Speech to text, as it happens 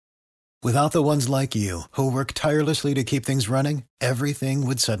Without the ones like you, who work tirelessly to keep things running, everything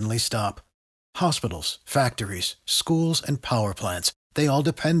would suddenly stop. Hospitals, factories, schools, and power plants, they all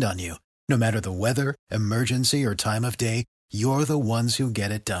depend on you. No matter the weather, emergency, or time of day, you're the ones who get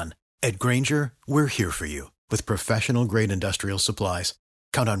it done. At Grainger, we're here for you with professional-grade industrial supplies.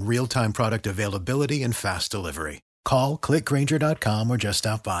 Count on real-time product availability and fast delivery. Call, clickgrainger.com, or just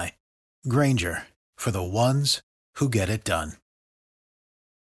stop by. Grainger, for the ones who get it done.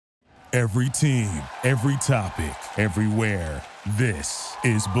 Every team, every topic, everywhere. This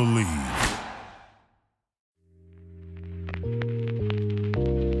is Believe.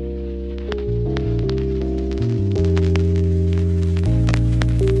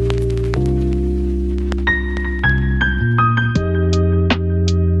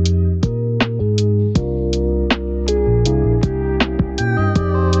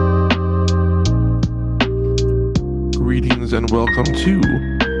 Greetings and welcome to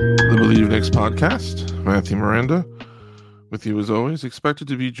the Believe Knicks podcast. Matthew Miranda with you as always, expected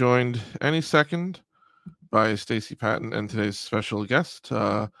to be joined any second by Stacey Patton and today's special guest.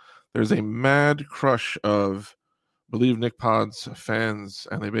 There's a mad crush of Believe Knick Pods fans,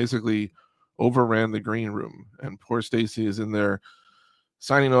 and they basically overran the green room, and poor Stacey is in there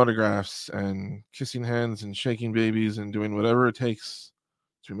signing autographs and kissing hands and shaking babies and doing whatever it takes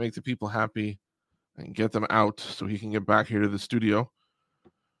to make the people happy and get them out so he can get back here to the studio.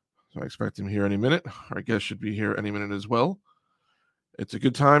 So I expect him here any minute. Our guest should be here any minute as well. It's a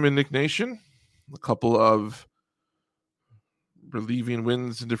good time in Knick Nation. A couple of relieving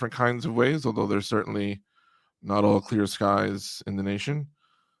wins in different kinds of ways, although there's certainly not all clear skies in the nation.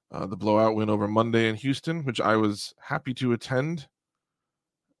 The blowout win over Monday in Houston, which I was happy to attend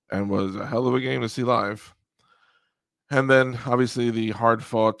and was a hell of a game to see live. And then, obviously, the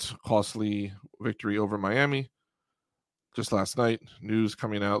hard-fought, costly victory over Miami. Just last night, news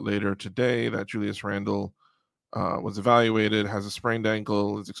coming out later today that Julius Randle was evaluated, has a sprained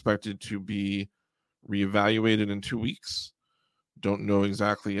ankle, is expected to be reevaluated in 2 weeks. Don't know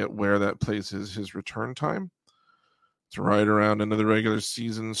exactly yet where that places his return time. It's right around another regular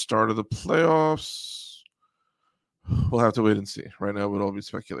season, start of the playoffs. We'll have to wait and see. Right now, it would all be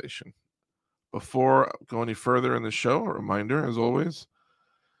speculation. Before going any further in the show, a reminder, as always,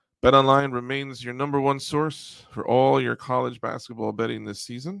 BetOnline remains your number one source for all your college basketball betting this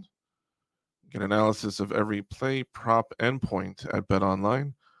season. Get analysis of every play, prop, and point at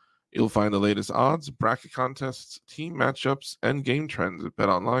BetOnline. You'll find the latest odds, bracket contests, team matchups, and game trends at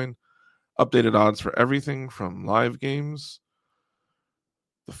BetOnline. Updated odds for everything from live games,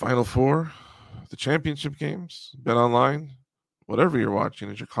 the Final Four, the championship games. BetOnline, whatever you're watching,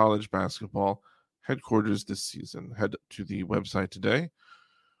 is your college basketball headquarters this season. Head to the website today,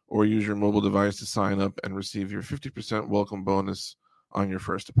 or use your mobile device to sign up and receive your 50% welcome bonus on your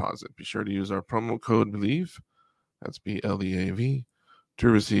first deposit. Be sure to use our promo code BELIEVE, that's BLEAV, to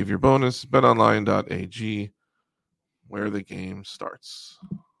receive your bonus. BetOnline.ag, where the game starts.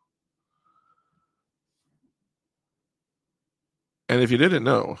 And if you didn't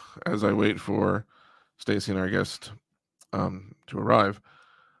know, as I wait for Stacey and our guest to arrive,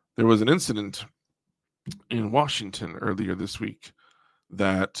 there was an incident in Washington earlier this week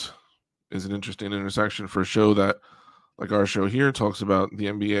that is an interesting intersection for a show that, like our show here, talks about the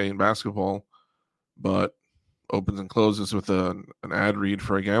NBA and basketball, but opens and closes with an ad read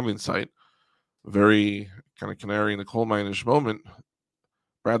for a gambling site. Very kind of canary in the coal mine-ish moment.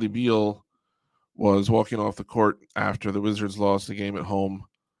 Bradley Beal was walking off the court after the Wizards lost the game at home.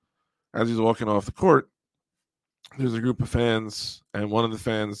 As he's walking off the court, there's a group of fans, and one of the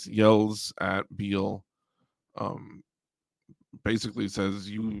fans yells at Beal, basically says,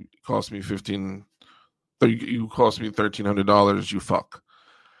 you cost me $1,300, you fuck.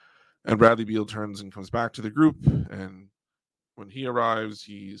 And Bradley Beal turns and comes back to the group, and when he arrives,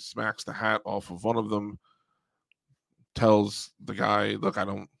 he smacks the hat off of one of them, tells the guy, look, I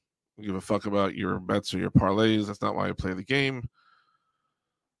don't give a fuck about your bets or your parlays. That's not why I play the game.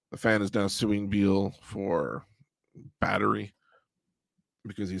 The fan is now suing Beal for battery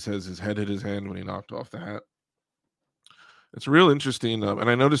because he says his head hit his hand when he knocked off the hat. It's real interesting, and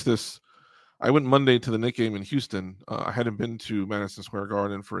I noticed this. I went Monday to the Knick game in Houston. I hadn't been to Madison Square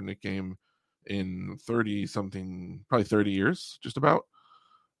Garden for a Knick game in 30-something, probably 30 years, just about.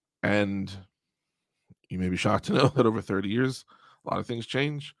 And you may be shocked to know that over 30 years, a lot of things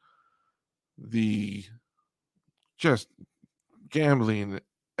change. The just gambling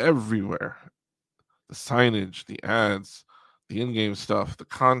everywhere, the signage, the ads, the in-game stuff, the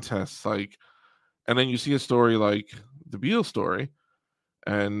contests, and then you see a story like the Beal story,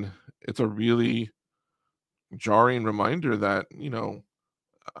 and it's a really jarring reminder that,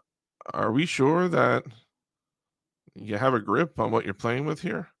 are we sure that you have a grip on what you're playing with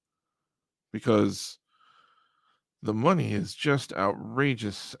here? Because the money is just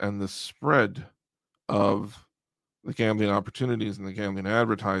outrageous, and the spread of the gambling opportunities and the gambling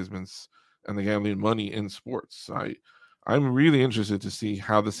advertisements and the gambling money in sports. I'm really interested to see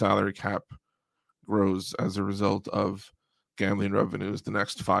how the salary cap grows as a result of gambling revenues the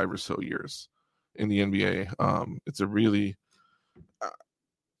next 5 or so years in the NBA.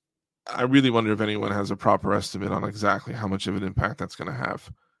 I really wonder if anyone has a proper estimate on exactly how much of an impact that's going to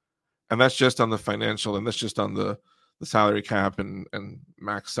have. And that's just on the financial, and that's just on the salary cap and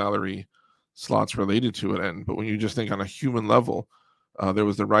max salary slots related to it. But when you just think on a human level, there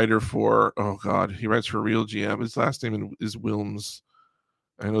was the writer for, he writes for Real GM. His last name is Wilms.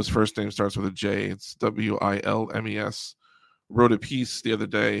 I know his first name starts with a J. It's Wilmes. Wrote a piece the other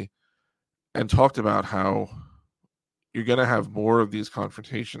day and talked about how you're going to have more of these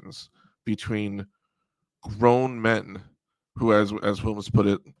confrontations between grown men who, as Wilms put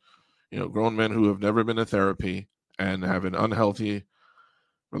it, grown men who have never been to therapy and have an unhealthy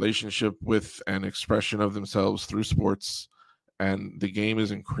relationship with an expression of themselves through sports. And the game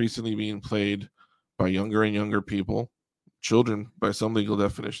is increasingly being played by younger and younger people, children by some legal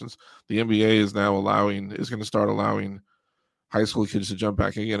definitions. The NBA is now going to start allowing high school kids to jump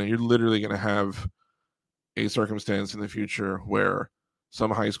back again. And you're literally going to have a circumstance in the future where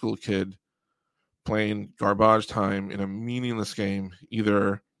some high school kid playing garbage time in a meaningless game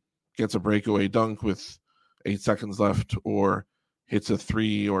either gets a breakaway dunk with 8 seconds left or hits a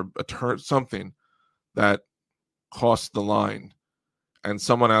three or a turn, something that costs the line. And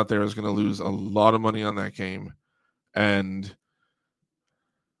someone out there is going to lose a lot of money on that game. And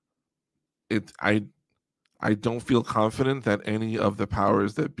I don't feel confident that any of the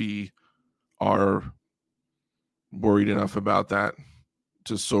powers that be are worried enough about that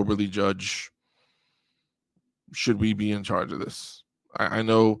to soberly judge, should we be in charge of this? I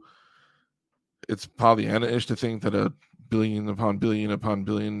know it's Pollyanna-ish to think that a billion upon billion upon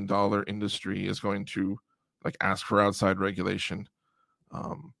billion dollar industry is going to ask for outside regulation.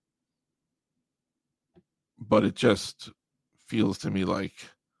 But it just feels to me like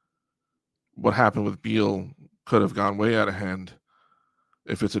what happened with Beal could have gone way out of hand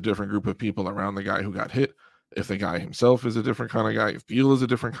if it's a different group of people around the guy who got hit, if the guy himself is a different kind of guy, if Beal is a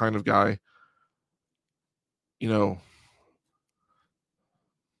different kind of guy.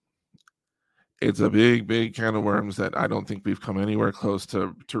 It's a big, big can of worms that I don't think we've come anywhere close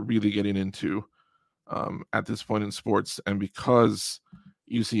to really getting into at this point in sports. And because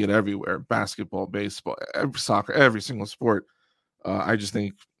you see it everywhere, basketball, baseball, soccer, every single sport, I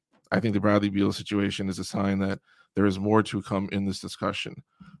think the Bradley Beal situation is a sign that there is more to come in this discussion.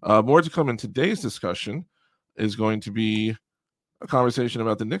 More to come in today's discussion is going to be a conversation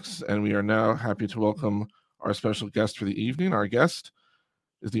about the Knicks, and we are now happy to welcome our special guest for the evening. Our guest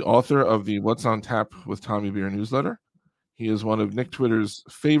is the author of the What's on Tap with Tommy Beer newsletter. He is one of Nick Twitter's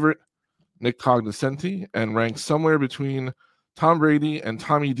favorite Nick cognoscenti and ranks somewhere between Tom Brady and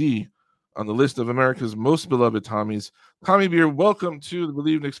Tommy D on the list of America's most beloved Tommies. Tommy Beer, welcome to the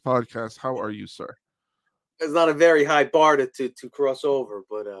Believe Knicks podcast. How are you, sir? It's not a very high bar to cross over,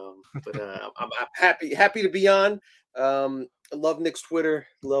 but I'm happy to be on. I love Nick's Twitter.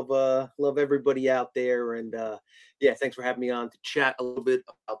 Love everybody out there, and thanks for having me on to chat a little bit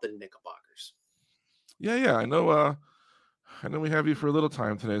about the Knickerbockers. Yeah, I know we have you for a little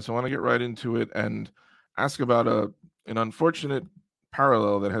time today, so I want to get right into it and ask about an unfortunate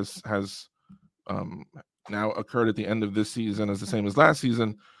parallel that has now occurred at the end of this season as the same as last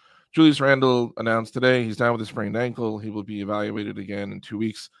season. Julius Randle announced today he's down with a sprained ankle. He will be evaluated again in 2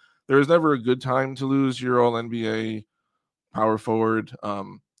 weeks. There is never a good time to lose your all-NBA power forward,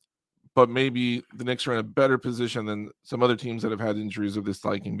 but maybe the Knicks are in a better position than some other teams that have had injuries of this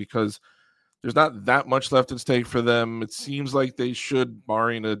liking because there's not that much left at stake for them. It seems like they should,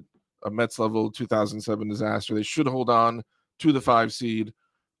 barring a Mets-level 2007 disaster, they should hold on to the 5 seed.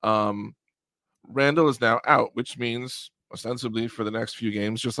 Randle is now out, which means ostensibly for the next few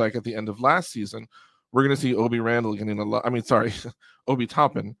games, just like at the end of last season, we're going to see Obi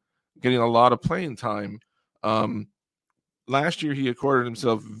Toppin getting a lot of playing time. Last year, he accorded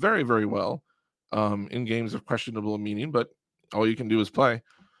himself very, very well in games of questionable meaning, but all you can do is play.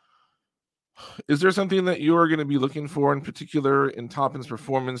 Is there something that you are going to be looking for in particular in Toppin's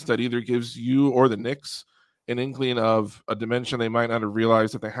performance that either gives you or the Knicks an inkling of a dimension they might not have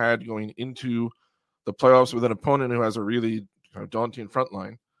realized that they had going into the playoffs with an opponent who has a really daunting front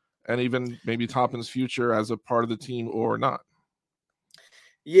line, and even maybe Toppin's future as a part of the team or not?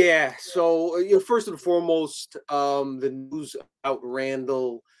 Yeah, so first and foremost, the news about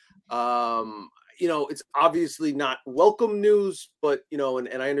Randle It's obviously not welcome news, but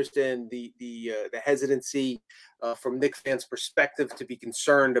and I understand the hesitancy from Knicks fans' perspective to be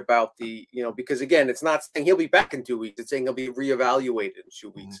concerned about because again, it's not saying he'll be back in 2 weeks; it's saying he'll be reevaluated in 2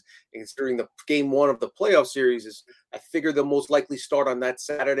 weeks. And considering the game one of the playoff series is, I figure they'll most likely start on that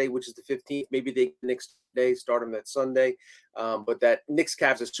Saturday, which is the 15th. Maybe they next day start on that Sunday, but that Knicks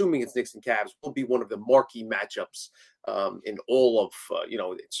Cavs, assuming it's Knicks and Cavs, will be one of the marquee matchups in all of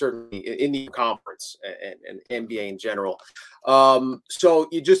certainly in the conference and NBA in general. So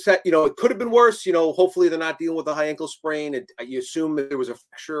you just had, it could have been worse. Hopefully they're not dealing with a high ankle sprain. You assume if there was a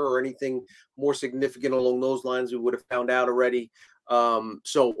fracture or anything more significant along those lines, we would have found out already.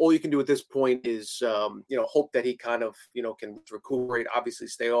 So all you can do at this point is, hope that he kind of, can recuperate, obviously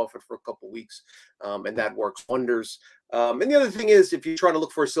stay off it for a couple of weeks. And that works wonders. And the other thing is, if you're trying to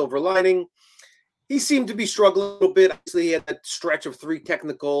look for a silver lining, he seemed to be struggling a little bit. Obviously, he had that stretch of 3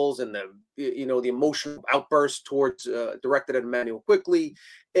 technicals and the emotional outburst towards directed at Immanuel Quickley,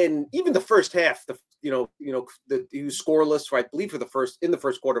 and even the first half. He was scoreless, right? I believe in the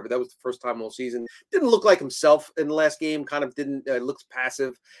first quarter, but that was the first time all season. Didn't look like himself in the last game. Kind of didn't looks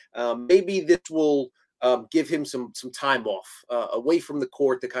passive. Maybe this will give him some time off away from the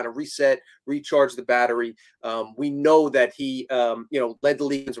court to kind of reset, recharge the battery. We know that he, led the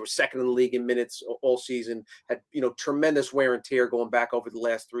league, or second in the league in minutes all season, had, tremendous wear and tear going back over the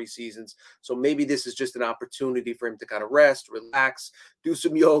last 3 seasons. So maybe this is just an opportunity for him to kind of rest, relax, do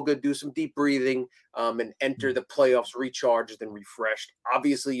some yoga, do some deep breathing, and enter the playoffs recharged and refreshed.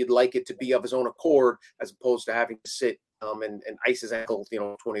 Obviously, you'd like it to be of his own accord as opposed to having to sit and ice his ankle,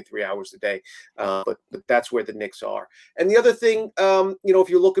 23 hours a day. But that's where the Knicks are. And the other thing, if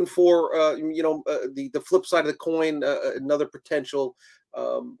you're looking for, the flip side of the coin, another potential,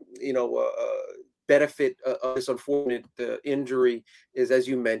 benefit of this unfortunate injury is, as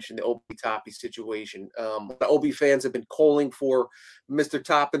you mentioned, the Obi Toppin situation. The Obi fans have been calling for Mr.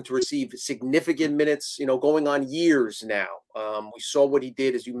 Toppin to receive significant minutes, going on years now. We saw what he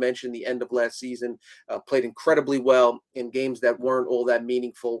did, as you mentioned, the end of last season, played incredibly well in games that weren't all that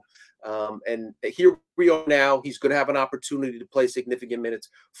meaningful. And here we are now. He's going to have an opportunity to play significant minutes.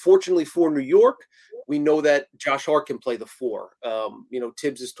 Fortunately for New York, we know that Josh Hart can play the 4.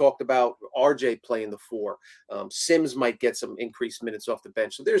 Tibbs has talked about RJ playing the 4. Sims might get some increased minutes off the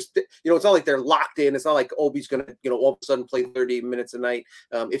bench. So there's, it's not like they're locked in. It's not like Obi's going to, all of a sudden play 38 minutes a night.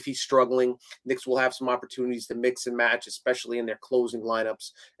 If he's struggling, Knicks will have some opportunities to mix and match, especially in their closing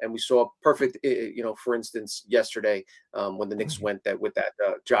lineups. And we saw perfect, for instance, yesterday when the Knicks went with that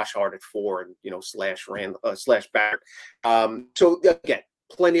Josh Hart at 4 and, slash Barrett. So again,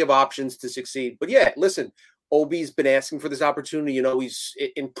 plenty of options to succeed. But yeah, listen, Obi's been asking for this opportunity. He's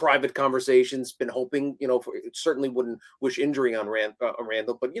in private conversations, been hoping, certainly wouldn't wish injury on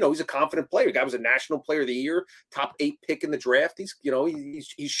Randle, but, he's a confident player. The guy was a National Player of the Year, top 8 pick in the draft.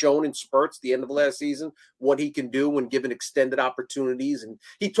 He's shown in spurts the end of last season what he can do when given extended opportunities. And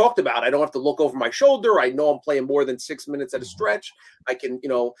he talked about, I don't have to look over my shoulder. I know I'm playing more than 6 minutes at a stretch. I can,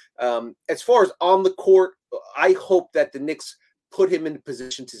 as far as on the court, I hope that the Knicks put him in a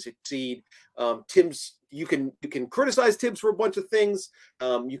position to succeed. Tibbs, you can criticize Tibbs for a bunch of things.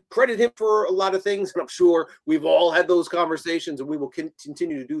 You credit him for a lot of things, and I'm sure we've all had those conversations, and we will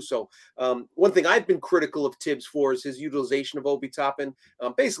continue to do so. One thing I've been critical of Tibbs for is his utilization of Obi Toppin,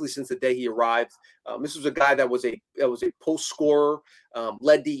 basically since the day he arrived. This was a guy that was a post scorer,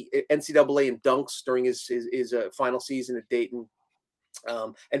 led the NCAA in dunks during his final season at Dayton.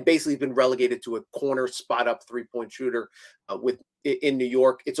 And basically been relegated to a corner spot up 3-point shooter in New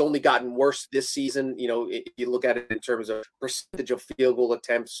York. It's only gotten worse this season. If you look at it in terms of percentage of field goal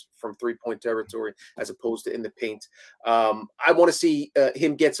attempts from 3-point territory as opposed to in the paint. I want to see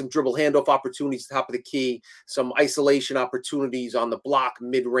him get some dribble handoff opportunities at the top of the key, some isolation opportunities on the block,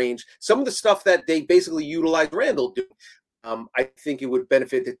 mid-range, some of the stuff that they basically utilized Randle doing. I think it would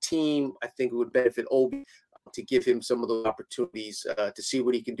benefit the team. I think it would benefit Obi to give him some of those opportunities to see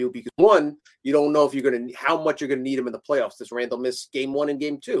what he can do. Because one, you don't know if how much you're going to need him in the playoffs. Does Randle miss game 1 and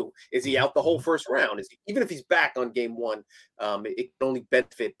game 2? Is he out the whole first round? Even if he's back on game 1, it can only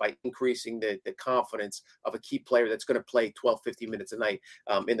benefit by increasing the confidence of a key player that's going to play 12, 15 minutes a night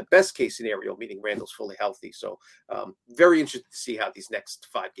in the best case scenario, meaning Randle's fully healthy. So very interested to see how these next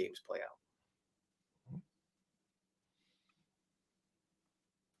 5 games play out.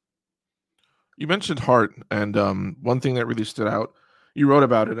 You mentioned Hart, and one thing that really stood out, you wrote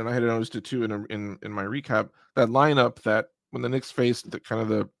about it, and I had noticed it too in my recap, that lineup that when the Knicks faced the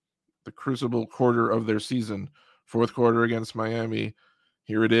crucible quarter of their season, fourth quarter against Miami,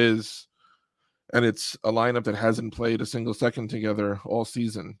 here it is. and it's a lineup that hasn't played a single second together all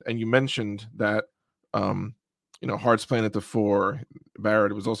season. And you mentioned that, Hart's playing at the 4,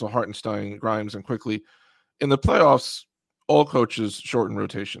 Barrett. It was also Hartenstein, Grimes, and Quickley. In the playoffs, all coaches shorten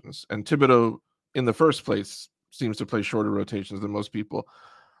rotations, and Thibodeau, in the first place, seems to play shorter rotations than most people.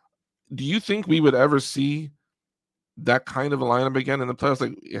 Do you think we would ever see that kind of a lineup again in the playoffs?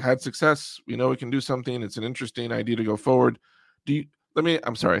 Like, it had success. We know it can do something. It's an interesting idea to go forward.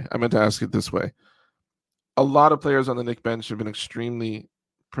 I'm sorry. I meant to ask it this way. A lot of players on the Knicks bench have been extremely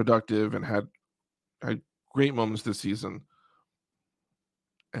productive and had great moments this season.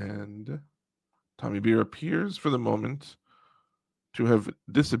 And Tommy Beer appears for the moment to have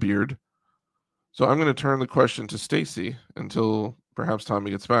disappeared. So I'm going to turn the question to Stacy until perhaps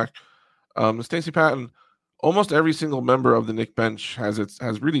Tommy gets back. Stacy Patton, almost every single member of the Knicks bench has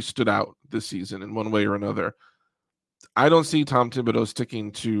really stood out this season in one way or another. I don't see Tom Thibodeau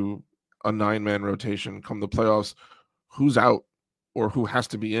sticking to a 9-man rotation come the playoffs. Who's out or who has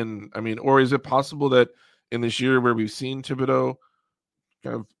to be in? I mean, or is it possible that in this year where we've seen Thibodeau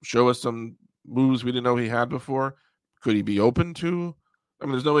kind of show us some moves we didn't know he had before, could he be open to? I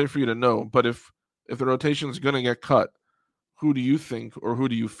mean, there's no way for you to know, but if the rotation is going to get cut, who do you think or who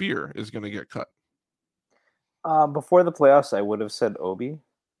do you fear is going to get cut? Before the playoffs, I would have said Obi.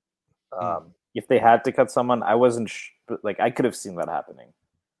 If they had to cut someone, I wasn't I could have seen that happening.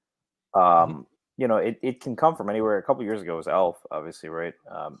 It can come from anywhere. A couple years ago, it was Elf, obviously, right?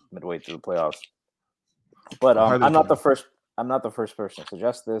 Midway through the playoffs. But I'm not the first person to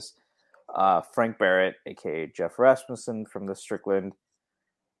suggest this. Frank Barrett, aka Jeff Rasmussen from the Strickland,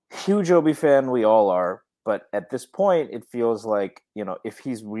 huge Obi fan. We all are. But at this point, it feels like, if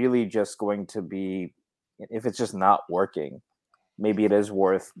he's really just going to be, if it's just not working, maybe it is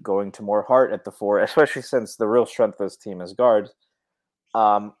worth going to more Hart at the 4, especially since the real strength of this team is guards.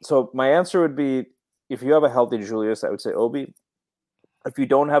 So my answer would be, if you have a healthy Julius, I would say Obi. If you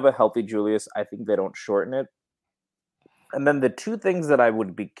don't have a healthy Julius, I think they don't shorten it. And then the two things that I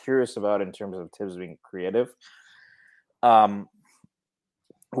would be curious about in terms of Tibbs being creative,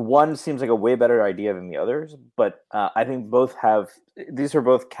 one seems like a way better idea than the others, but I think these are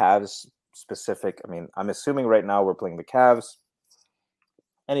both Cavs specific. I mean, I'm assuming right now we're playing the Cavs.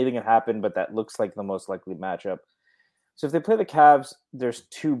 Anything can happen, but that looks like the most likely matchup. So if they play the Cavs, there's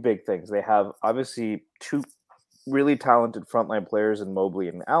two big things. They have obviously two really talented frontline players in Mobley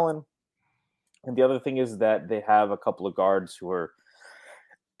and Allen. And the other thing is that they have a couple of guards who are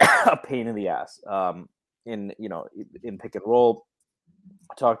a pain in the ass in pick and roll.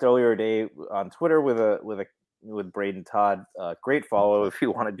 I talked earlier today on Twitter with Braden Todd. Great follow if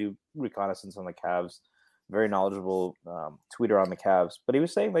you want to do reconnaissance on the Cavs. Very knowledgeable tweeter on the Cavs. But he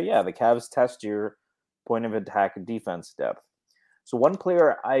was saying that, the Cavs test your point of attack and defense depth. So one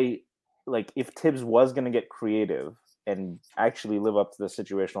player if Tibbs was going to get creative and actually live up to the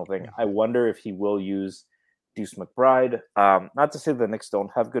situational thing, I wonder if he will use Deuce McBride. Not to say the Knicks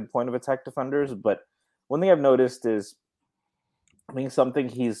don't have good point of attack defenders, but one thing I've noticed is, something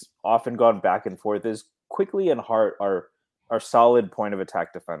he's often gone back and forth is Quickley and Hart are solid point of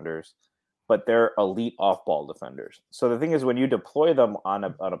attack defenders, but they're elite off-ball defenders. So the thing is, when you deploy them on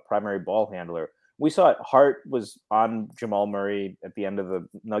a primary ball handler, we saw it. Hart was on Jamal Murray at the end of the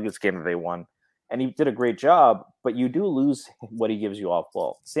Nuggets game that they won, and he did a great job, but you do lose what he gives you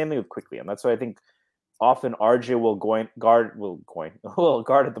off-ball. Same thing with Quickley, and that's why I think often RJ will guard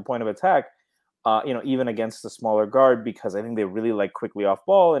at the point of attack, even against the smaller guard, because I think they really like Quickley off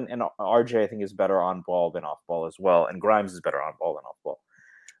ball, and RJ I think is better on ball than off ball as well, and Grimes is better on ball than off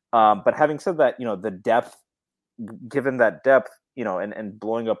ball. But having said that, the depth, given that depth, and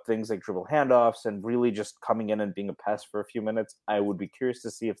blowing up things like dribble handoffs and really just coming in and being a pest for a few minutes, I would be curious to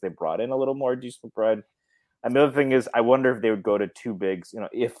see if they brought in a little more Deuce McBride. And the other thing is, I wonder if they would go to two bigs.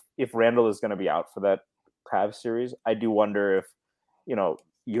 If Randle is going to be out for that Cavs series, I do wonder if,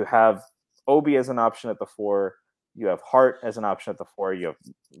 you have Obi as an option at the 4, you have Hart as an option at the 4, you have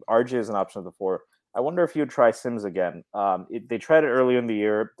RJ as an option at the 4. I wonder if you would try Sims again. They tried it earlier in the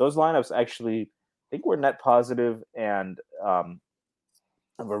year. Those lineups actually, I think, were net positive and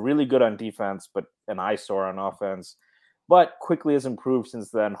were really good on defense, but an eyesore on offense. But Quickley has improved since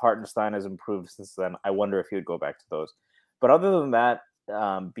then. Hartenstein has improved since then. I wonder if he would go back to those. But other than that,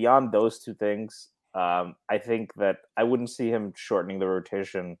 beyond those two things, I think that I wouldn't see him shortening the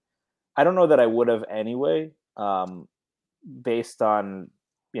rotation. I don't know that I would have anyway, based on,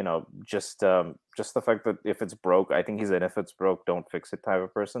 just the fact that if it's broke, I think he's an if it's broke, don't fix it type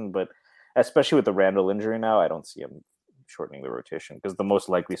of person. But especially with the Randle injury now, I don't see him shortening the rotation because the most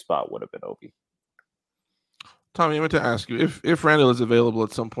likely spot would have been Obi. Tommy, I meant to ask you, if Randle is available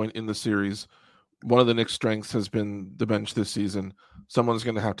at some point in the series, one of the Knicks' strengths has been the bench this season. Someone's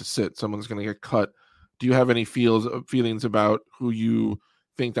going to have to sit. Someone's going to get cut. Do you have any feelings about who you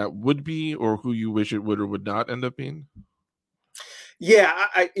think that would be, or who you wish it would or would not end up being? Yeah,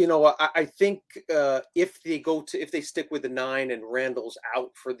 I think if they stick with the 9 and Randle's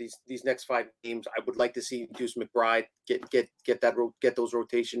out for these next 5 games, I would like to see Deuce McBride get those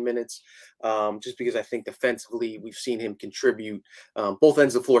rotation minutes, just because I think defensively we've seen him contribute both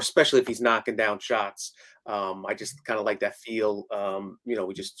ends of the floor, especially if he's knocking down shots. I just kind of like that feel.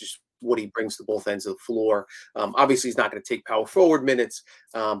 We just what he brings to both ends of the floor. Obviously, he's not going to take power forward minutes,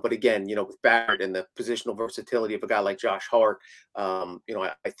 but again, with Barrett and the positional versatility of a guy like Josh Hart,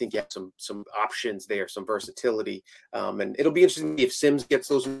 I think you have some options there, some versatility, and it'll be interesting if Sims gets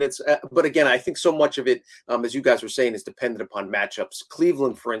those minutes. But again, I think so much of it, as you guys were saying, is dependent upon matchups.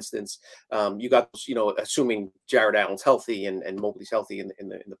 Cleveland, for instance, you got assuming Jared Allen's healthy and Mobley's healthy in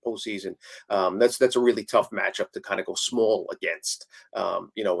the postseason, that's a really tough matchup to kind of go small against,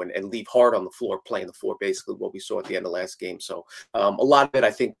 and leave Hart on the floor, playing the floor, basically what we saw at the end of last game. So a lot of it,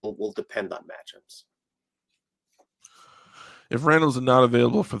 I think, will depend on matchups. If Randle's not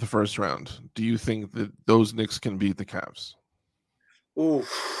available for the first round, do you think that those Knicks can beat the Cavs? Ooh,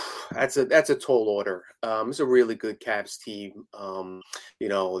 that's a tall order. It's a really good Cavs team.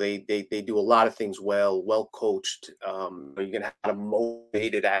 They do a lot of things well coached. You're gonna have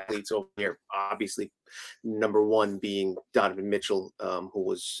motivated athletes over here. Obviously, number one being Donovan Mitchell, who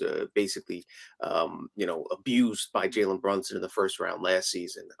was basically abused by Jalen Brunson in the first round last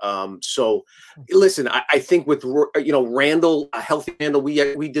season. So listen, I think with Randle, a healthy Randle,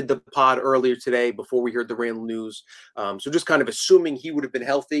 we did the pod earlier today before we heard the Randle news. So just kind of assuming he would have been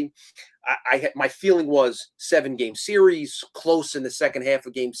healthy, my feeling was 7-game series, close in the second half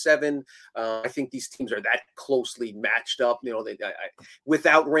of Game 7. I think these teams are that closely matched up.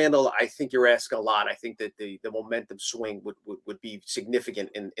 Without Randle, I think you're asking a lot. I think that the momentum swing would be significant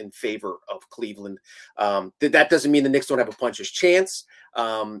in favor of Cleveland. That doesn't mean the Knicks don't have a puncher's chance.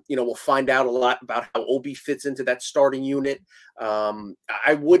 We'll find out a lot about how Obi fits into that starting unit. I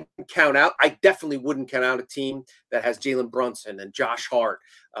definitely wouldn't count out a team that has Jalen Brunson and Josh Hart,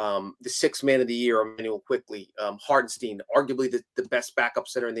 the 6th man of the year, Immanuel Quickley, Hartenstein, arguably the best backup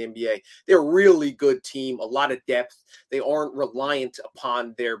center in the NBA. They're a really good team, a lot of depth. They aren't reliant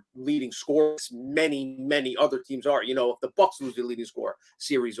upon their leading scorers. Many other teams are. If the Bucks lose their leading scorer,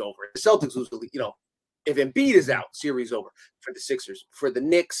 series over. If the Celtics lose if Embiid is out, series over for the Sixers. For the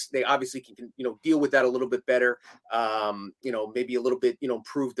Knicks, they obviously can deal with that a little bit better. Maybe a little bit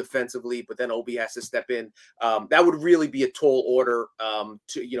improve defensively, but then Obi has to step in. That would really be a tall order.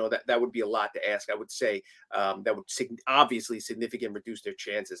 That would be a lot to ask. I would say that would obviously significantly reduce their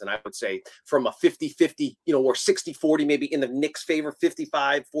chances. And I would say from a 50-50, or 60-40, maybe in the Knicks' favor,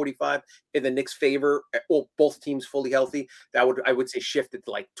 55-45 in the Knicks' favor, both teams fully healthy. I would say shifted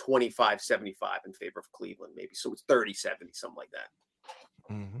to like 25-75 in favor of Cleveland, maybe. So it's 30-70, something like that.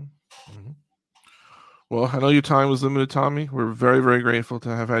 Mm-hmm. Mm-hmm. Well, I know your time was limited, Tommy. We're very, very grateful to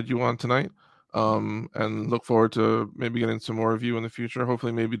have had you on tonight, and look forward to maybe getting some more of you in the future,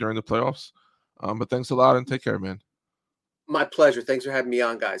 hopefully maybe during the playoffs. But thanks a lot, and take care, man. My pleasure. Thanks for having me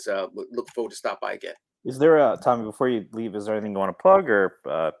on, guys. Look forward to stop by again. Is there, Tommy, before you leave, is there anything you want to plug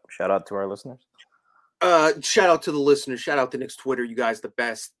or shout out to our listeners? Shout out to the listeners. Shout out to Knicks Twitter. You guys the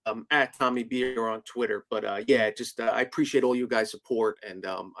best. At Tommy Beer on Twitter. But I appreciate all you guys' support. And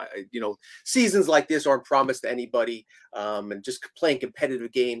seasons like this aren't promised to anybody. And just playing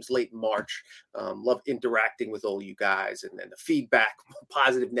competitive games late in March. Love interacting with all you guys and the feedback,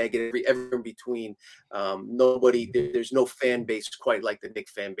 positive, negative, everything in between. There's no fan base quite like the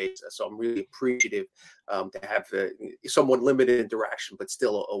Knicks fan base. So I'm really appreciative to have somewhat limited interaction, but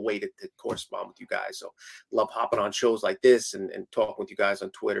still a way to correspond with you guys. So love hopping on shows like this and talking with you guys on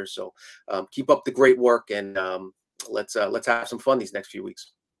Twitter. So keep up the great work, and let's have some fun these next few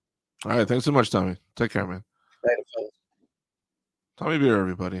weeks. All right. Thanks so much, Tommy. Take care, man. Tommy Beer,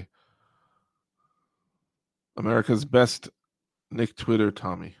 everybody. America's best Nick Twitter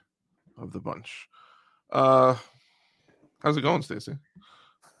Tommy of the bunch. How's it going, Stacey?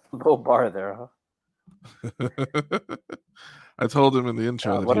 Low bar there, huh? I told him in the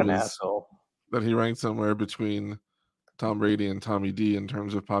intro that he ranked somewhere between Tom Brady and Tommy D in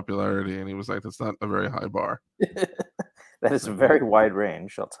terms of popularity, and he was like, that's not a very high bar. That is a very wide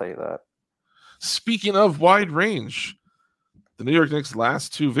range, I'll tell you that. Speaking of wide range, the New York Knicks'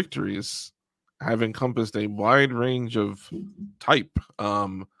 last 2 victories have encompassed a wide range of type.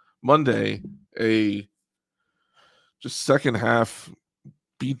 Monday, a just second half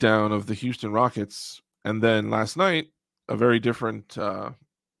beatdown of the Houston Rockets, and then last night, a very different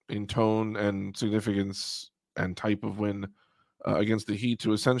in tone and significance and type of win against the Heat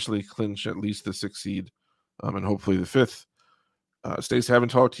to essentially clinch at least the 6th seed and hopefully the 5th. Stacey, I haven't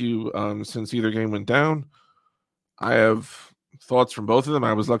talked to you since either game went down. I have thoughts from both of them.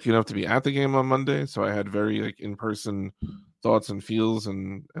 I was lucky enough to be at the game on Monday, so I had very in-person thoughts and feels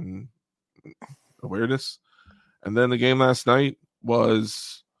and awareness. And then the game last night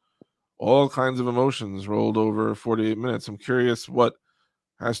was all kinds of emotions rolled over 48 minutes. I'm curious what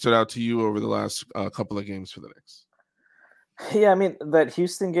has stood out to you over the last couple of games for the Knicks. Yeah, I mean, that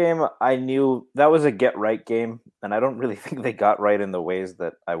Houston game, I knew that was a get-right game, and I don't really think they got right in the ways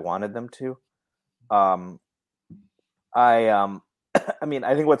that I wanted them to. I mean,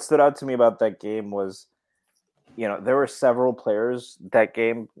 I think what stood out to me about that game was, there were several players that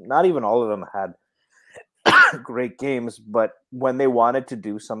game. Not even all of them had great games, but when they wanted to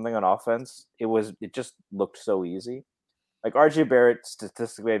do something on offense, it just looked so easy. Like RJ Barrett,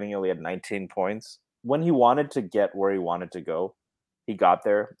 statistically, I think he only had 19 points. When he wanted to get where he wanted to go, he got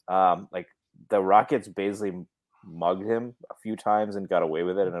there. Like the Rockets basically mugged him a few times and got away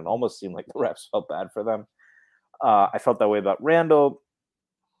with it, and it almost seemed like the refs felt bad for them. I felt that way about Randle,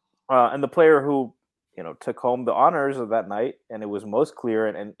 and the player who took home the honors of that night, and it was most clear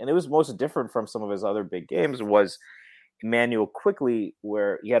and it was most different from some of his other big games, was Immanuel Quickley,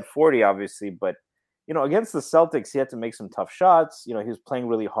 where he had 40, obviously, but against the Celtics, he had to make some tough shots. He was playing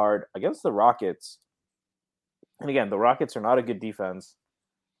really hard against the Rockets. And again, the Rockets are not a good defense,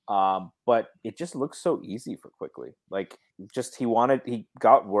 but it just looks so easy for Quickley. Like, he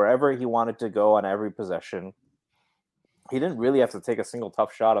got wherever he wanted to go on every possession. He didn't really have to take a single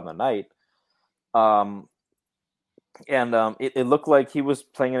tough shot on the night. It looked like he was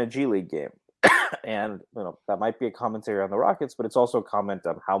playing in a G League game. And, that might be a commentary on the Rockets, but it's also a comment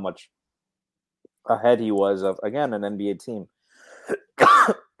on how much ahead he was of, again, an NBA team.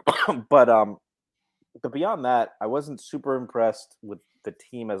 But beyond that, I wasn't super impressed with the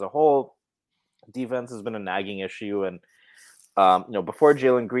team as a whole. Defense has been a nagging issue. And, before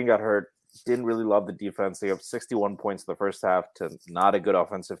Jalen Green got hurt, didn't really love the defense. They have 61 points in the first half to not a good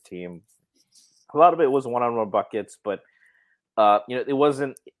offensive team. A lot of it was one-on-one buckets, but, it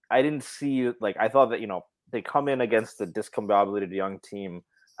wasn't – I didn't see – I thought that, they come in against a discombobulated young team.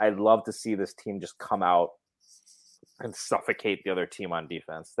 I'd love to see this team just come out and suffocate the other team on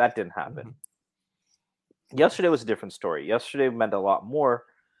defense. That didn't happen. Mm-hmm. Yesterday was a different story. Yesterday meant a lot more.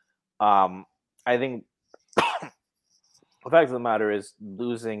 I think the fact of the matter is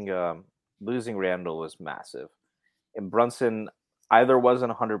losing Randle was massive. And Brunson either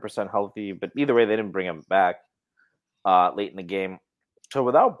wasn't 100% healthy, but either way, they didn't bring him back late in the game. So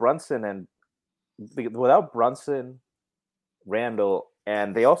without Brunson, Randle,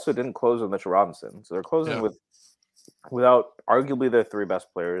 and they also didn't close with Mitchell Robinson. So they're closing without arguably their three best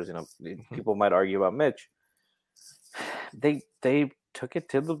players. People might argue about Mitch. They took it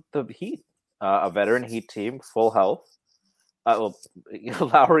to the Heat, a veteran Heat team, full health.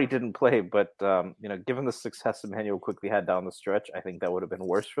 Lowry didn't play, but given the success Immanuel Quickley had down the stretch, I think that would have been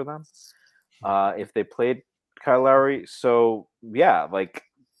worse for them if they played Kyle Lowry. So yeah,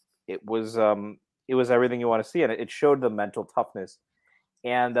 it was everything you want to see, and it showed the mental toughness.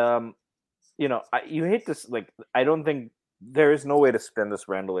 And you hate this. I don't think there is no way to spin this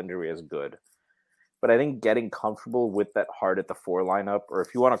Randle injury as good. But I think getting comfortable with that Hart at the 4 lineup, or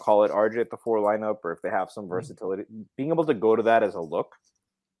if you want to call it RJ at the 4 lineup, or if they have some versatility, being able to go to that as a look,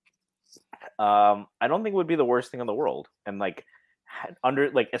 I don't think would be the worst thing in the world. And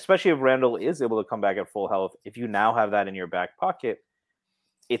especially if Randle is able to come back at full health, if you now have that in your back pocket,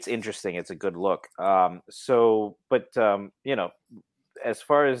 it's interesting. It's a good look. As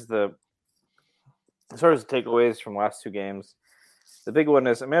far as the takeaways from last two games, the big one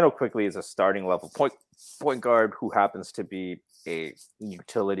is Immanuel Quickley is a starting level point guard who happens to be a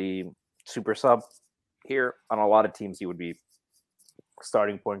utility super sub here. On a lot of teams, he would be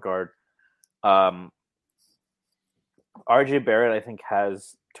starting point guard. RJ Barrett, I think,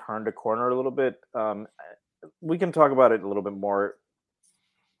 has turned a corner a little bit. We can talk about it a little bit more.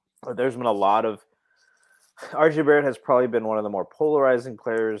 There's been a lot of RJ Barrett has probably been one of the more polarizing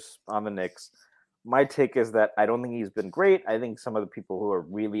players on the Knicks. My take is that I don't think he's been great. I think some of the people who are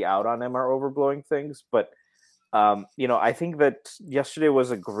really out on him are overblowing things. But, I think that yesterday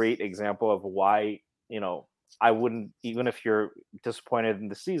was a great example of why, I wouldn't, even if you're disappointed in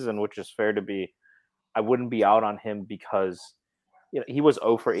the season, which is fair to be, I wouldn't be out on him because, he was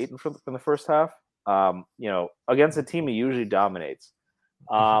 0 for 8 in the first half. Against a team he usually dominates.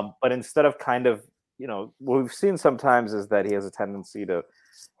 But instead of kind of, what we've seen sometimes is that he has a tendency to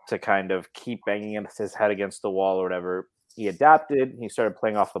kind of keep banging his head against the wall or whatever. He adapted. He started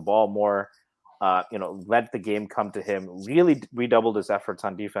playing off the ball more. Let the game come to him. Really redoubled his efforts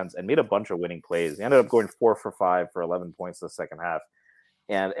on defense and made a bunch of winning plays. He ended up going 4 for 5 for 11 points in the second half,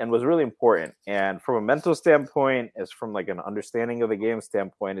 and was really important. And from a mental standpoint, as from like an understanding of the game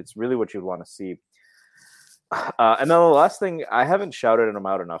standpoint, it's really what you'd want to see. And then the last thing, I haven't shouted him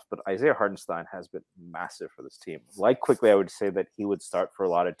out enough, but Isaiah Hartenstein has been massive for this team. Like Quickley, I would say that he would start for a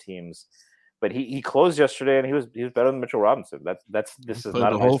lot of teams, but he closed yesterday and he was better than Mitchell Robinson. This is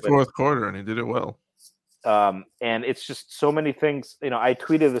not the whole fourth quarter, and he did it well. And it's just so many things. I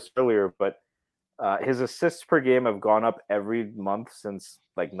tweeted this earlier, but his assists per game have gone up every month since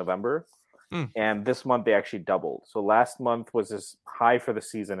like November. And this month they actually doubled. So last month was his high for the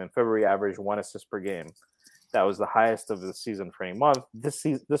season. In February, averaged 1 assist per game. That was the highest of the season for any month. This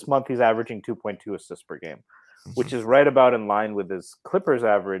month he's averaging 2.2 assists per game, which is right about in line with his Clippers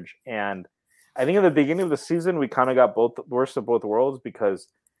average. And I think in the beginning of the season we kind of got both worst of both worlds because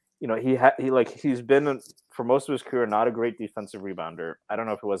he's been for most of his career not a great defensive rebounder. I don't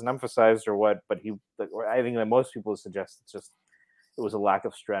know if it wasn't emphasized or what, but I think that most people suggest it's just it was a lack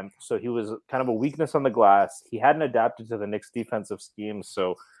of strength. So he was kind of a weakness on the glass. He hadn't adapted to the Knicks defensive scheme,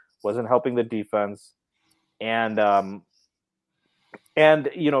 so wasn't helping the defense. And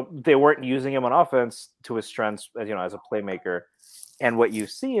they weren't using him on offense to his strengths as a playmaker. And what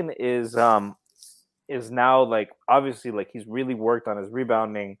you've seen is now like obviously like he's really worked on his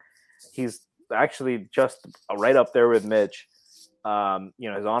rebounding. He's actually just right up there with Mitch. His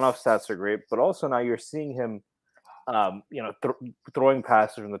on-off stats are great, but also now you're seeing him throwing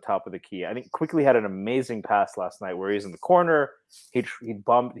passes from the top of the key. I think Quickley had an amazing pass last night where he's in the corner. He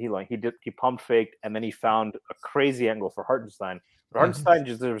pump faked, and then he found a crazy angle for Hartenstein. But Hartenstein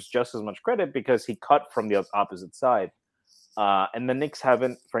deserves just as much credit because he cut from the opposite side. And the Knicks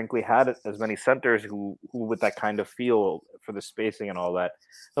haven't, frankly, had as many centers who with that kind of feel for the spacing and all that.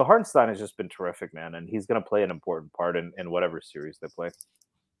 So Hartenstein has just been terrific, man, and he's going to play an important part in whatever series they play.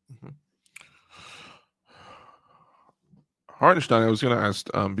 Mm-hmm. Hartenstein, I was going to ask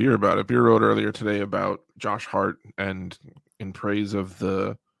Beer about it. Beer wrote earlier today about Josh Hart and in praise of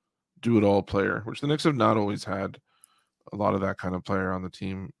the do-it-all player, which the Knicks have not always had a lot of that kind of player on the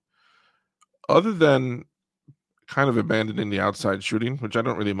team. Other than kind of abandoning the outside shooting, which I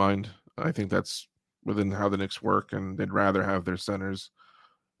don't really mind. I think that's within how the Knicks work, and they'd rather have their centers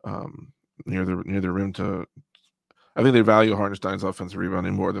near the rim to. I think they value Hartenstein's offensive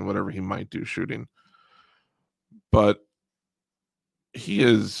rebounding more than whatever he might do shooting. But he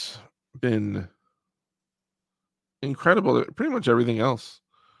has been incredible at pretty much everything else.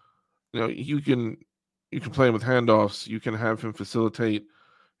 You can play him with handoffs. You can have him facilitate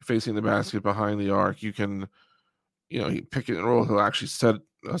facing the basket behind the arc. You can, he pick it and roll. He'll actually set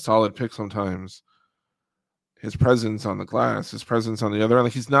a solid pick sometimes. His presence on the glass, his presence on the other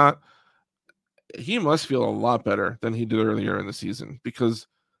end. He must feel a lot better than he did earlier in the season because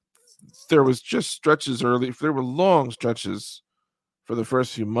there was just stretches early. There were long stretches for the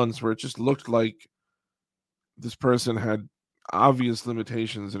first few months where it just looked like this person had obvious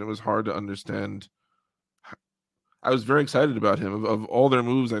limitations and it was hard to understand. I was very excited about him. Of all their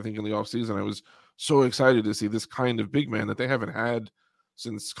moves, I think, in the offseason, I was so excited to see this kind of big man that they haven't had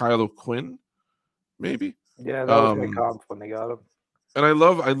since Kyle O'Quinn, maybe. Yeah, that was my comp when they got him. And I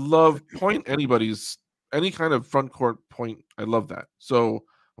love point any kind of front court point. I love that. So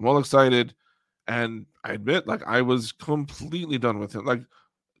I'm all excited. And I admit, I was completely done with him.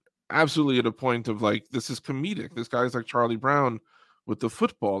 Absolutely at a point of, this is comedic. This guy's like Charlie Brown with the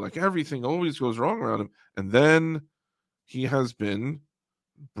football. Everything always goes wrong around him. And then he has been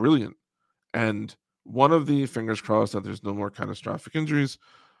brilliant. And one of the, fingers crossed that there's no more catastrophic injuries,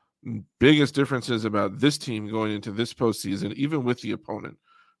 biggest differences about this team going into this postseason, even with the opponent,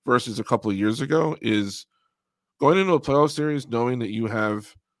 versus a couple of years ago, is going into a playoff series knowing that you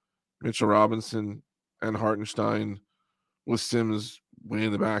have Mitchell Robinson and Hartenstein with Sims way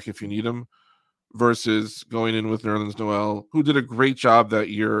in the back if you need him, versus going in with Nerlens Noel, who did a great job that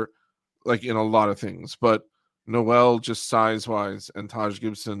year, in a lot of things. But Noel just size-wise and Taj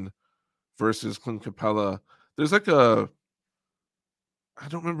Gibson versus Clint Capella. There's I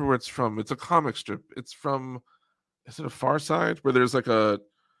don't remember where it's from. It's a comic strip. It's from, is it a Far Side? Where there's it's a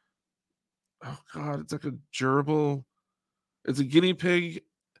gerbil. It's a guinea pig.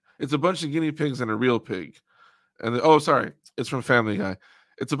 It's a bunch of guinea pigs and a real pig. And it's from Family Guy.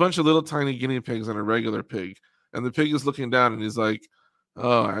 It's a bunch of little tiny guinea pigs and a regular pig. And the pig is looking down and he's like, we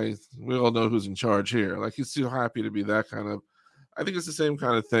all know who's in charge here. He's too happy to be that kind of, I think it's the same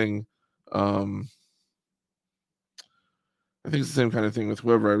kind of thing. I think it's the same kind of thing with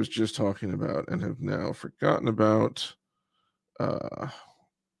whoever I was just talking about and have now forgotten about.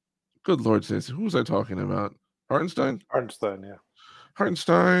 Good Lord, Stacey, who was I talking about? Hartenstein? Hartenstein, yeah.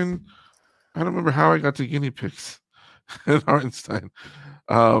 Hartenstein. I don't remember how I got to guinea pigs and Hartenstein.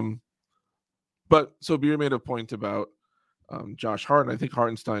 But so Beer made a point about Josh Hart. I think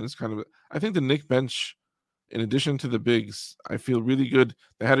Hartenstein is I think the Knicks bench, in addition to the bigs, I feel really good.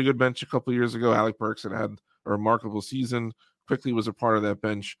 They had a good bench a couple years ago. Alec Burks had a remarkable season. Quickley was a part of that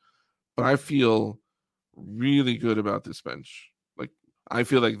bench. But I feel really good about this bench. Like, I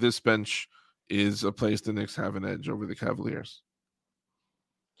feel like this bench is a place the Knicks have an edge over the Cavaliers.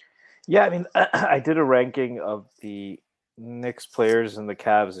 Yeah, I mean, I did a ranking of the Knicks players and the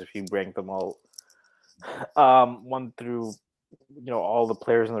Cavs if you rank them all one through, all the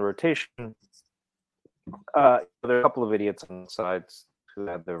players in the rotation. There are a couple of idiots on the sides who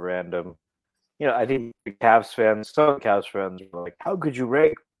had the random. I think the Cavs fans, some Cavs fans were like, how could you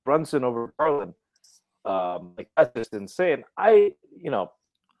rank Brunson over Garland? That's just insane. I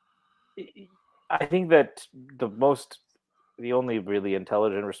think that the only really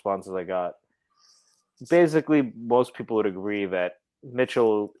intelligent responses I got, basically most people would agree that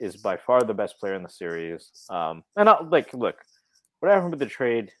Mitchell is by far the best player in the series. And look, what happened with the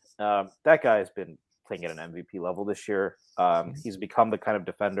trade, that guy has been playing at an MVP level this year. He's become the kind of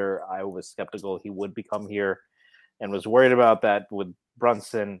defender I was skeptical he would become here and was worried about that with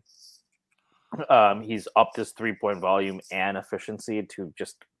Brunson. He's upped his 3-point volume and efficiency to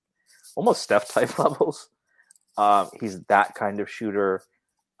just almost Steph type levels. He's that kind of shooter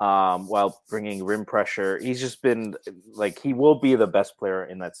while bringing rim pressure. He's just been he will be the best player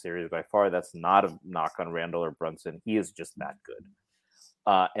in that series by far. That's not a knock on Randle or Brunson. He is just that good.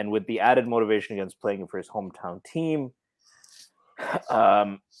 And with the added motivation against playing for his hometown team,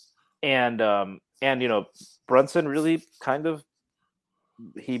 Brunson really kind of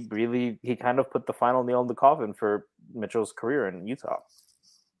put the final nail in the coffin for Mitchell's career in Utah.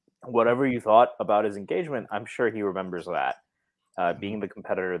 Whatever you thought about his engagement, I'm sure he remembers that, being the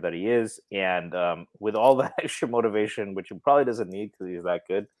competitor that he is. And with all that extra motivation, which he probably doesn't need because he's that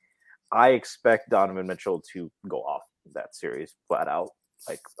good, I expect Donovan Mitchell to go off that series flat out.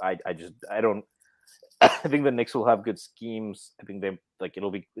 I think the Knicks will have good schemes. I think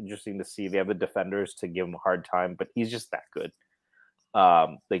it'll be interesting to see. They have the defenders to give him a hard time, but he's just that good.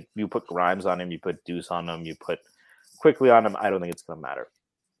 You put Grimes on him, you put Deuce on him, you put Quickley on him. I don't think it's going to matter.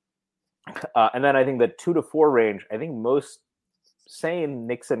 And then I think the 2 to 4 range, I think most sane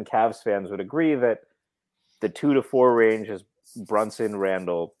Knicks and Cavs fans would agree that the 2 to 4 range is Brunson,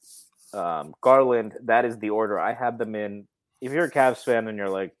 Randle, Garland. That is the order I have them in. If you're a Cavs fan and you're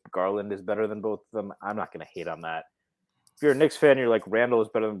like, Garland is better than both of them, I'm not going to hate on that. If you're a Knicks fan, you're like, Randle is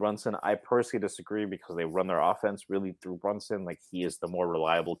better than Brunson. I personally disagree because they run their offense really through Brunson. He is the more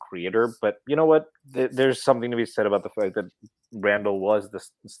reliable creator. But you know what? There's something to be said about the fact that Randle was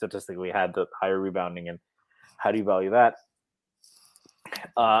statistically had the higher rebounding. And how do you value that?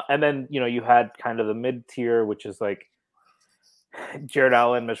 And then, you had kind of the mid-tier, which is Jared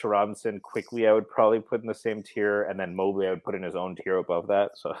Allen, Mitchell Robinson. Quickley I would probably put in the same tier. And then Mobley I would put in his own tier above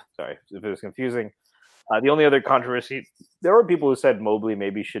that. So, sorry if it was confusing. The only other controversy, there were people who said Mobley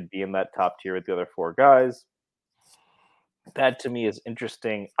maybe should be in that top tier with the other 4 guys. That to me is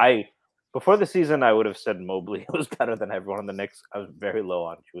interesting. Before the season, I would have said Mobley was better than everyone on the Knicks. I was very low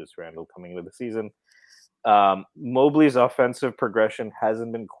on Julius Randle coming into the season. Mobley's offensive progression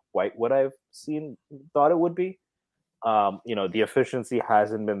hasn't been quite what I've thought it would be. The efficiency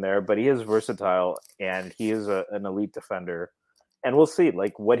hasn't been there, but he is versatile and he is an elite defender. And we'll see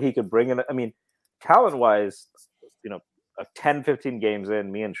what he could bring in. I mean, talent-wise, 10, 15 games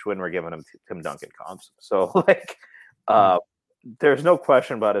in, me and Schwinn were giving him Tim Duncan comps. So, there's no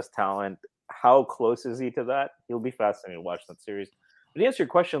question about his talent. How close is he to that? He'll be fascinating to watch that series. But to answer your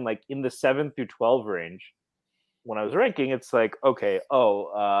question, in the 7 through 12 range, when I was ranking, it's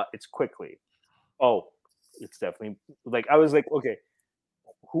it's Quickley. Oh, it's definitely I was okay,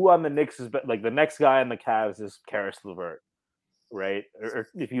 who on the Knicks is the next guy on the Cavs is Karis LeVert. Right, or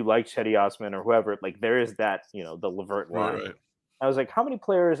if you like Cedi Osman or whoever, there is that the LeVert line. Right. I was how many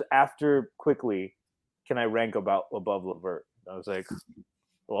players after Quickley can I rank above LeVert? I was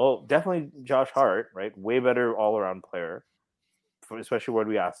well, definitely Josh Hart, right? Way better all around player, especially what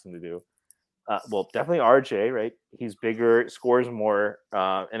we asked him to do. Well, definitely RJ, right? He's bigger, scores more,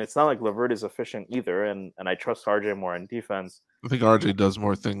 and it's not like LeVert is efficient either. And I trust RJ more on defense. I think RJ does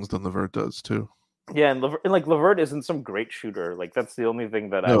more things than LeVert does too. Yeah, and LeVert isn't some great shooter. That's the only thing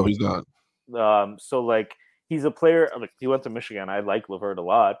that he's not. So he's a player. He went to Michigan. I like LeVert a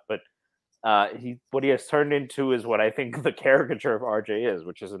lot, but what he has turned into is what I think the caricature of RJ is,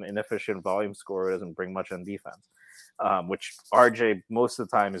 which is an inefficient volume scorer who doesn't bring much on defense. which RJ most of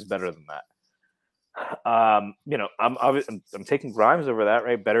the time is better than that. I'm taking Grimes over that,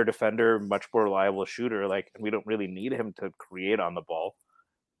 right? Better defender, much more reliable shooter. Like, and we don't really need him to create on the ball.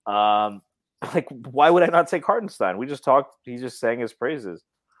 Like, why would I not take Hartenstein? We just talked. He just sang his praises.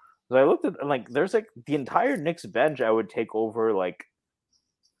 So I looked at there's like the entire Knicks bench. I would take over like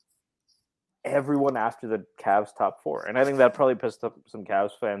everyone after the Cavs top 4, and I think that probably pissed up some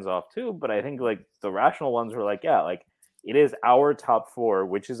Cavs fans off too. But I think like the rational ones were like, yeah, like it is our top 4,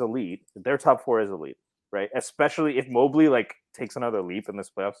 which is elite. Their top 4 is elite, right? Especially if Mobley like takes another leap in this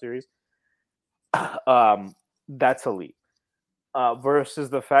playoff series. That's elite. Versus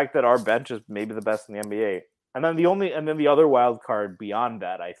the fact that our bench is maybe the best in the NBA. And then the other wild card beyond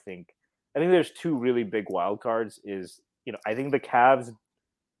that, I think there's 2 really big wild cards is, I think the Cavs,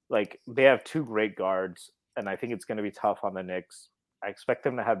 like, they have 2 great guards, and I think it's going to be tough on the Knicks. I expect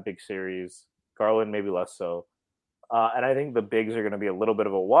them to have big series. Garland maybe less so. And I think the bigs are going to be a little bit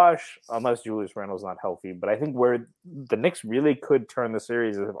of a wash unless Julius Randle's not healthy. But I think where the Knicks really could turn the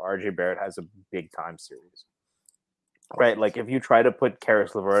series is if RJ Barrett has a big time series. Right? Like if you try to put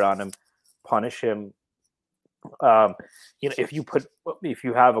Karis LeVert on him, punish him. If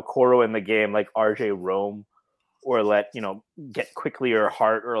you have a Coro in the game like RJ roam, or let get Quickley or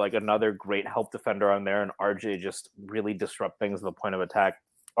Hart or like another great help defender on there, and RJ just really disrupt things at the point of attack.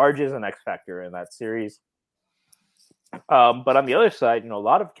 RJ is an X factor in that series. But on the other side, a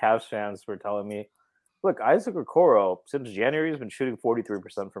lot of Cavs fans were telling me, look, Isaac Okoro, since January, has been shooting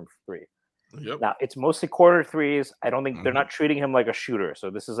 43% from 3. Yep. Now, it's mostly quarter threes. I don't think they're not treating him like a shooter. So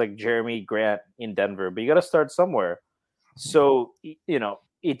this is like Jeremy Grant in Denver, but you got to start somewhere. So,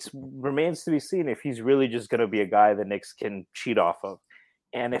 it remains to be seen if he's really just going to be a guy the Knicks can cheat off of.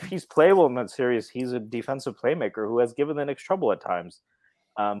 And if he's playable in that series, he's a defensive playmaker who has given the Knicks trouble at times.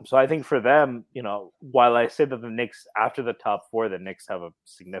 So I think for them, while I say that the Knicks, after the top 4, the Knicks have a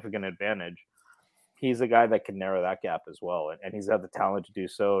significant advantage, he's a guy that can narrow that gap as well. And he's got the talent to do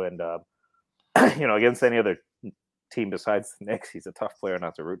so. And, against any other team besides the Knicks, he's a tough player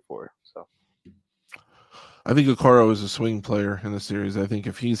not to root for. So I think Okoro is a swing player in the series. I think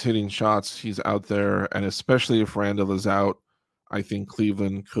if he's hitting shots, he's out there. And especially if Randle is out, I think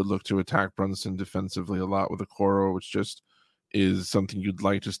Cleveland could look to attack Brunson defensively a lot with Okoro, which just is something you'd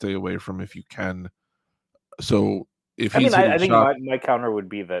like to stay away from if you can. So if he's I think my counter would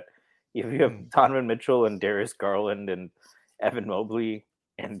be that if you have Donovan Mitchell and Darius Garland and Evan Mobley,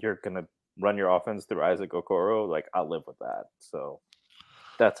 and you're going to run your offense through Isaac Okoro, like, I'll live with that. So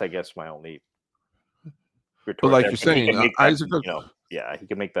that's, I guess, my only retort. But like you're saying, Isaac, he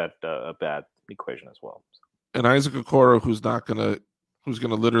can make that a bad equation as well. And Isaac Okoro, who's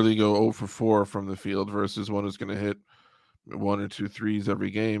gonna literally go 0 for 4 from the field versus one who's gonna hit 1 or 2 threes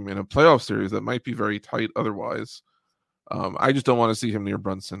every game in a playoff series that might be very tight otherwise. I just don't want to see him near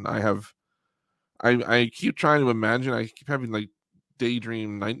Brunson. I keep trying to imagine. I keep having like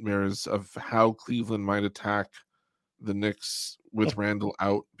daydream nightmares of how Cleveland might attack the Knicks with Randle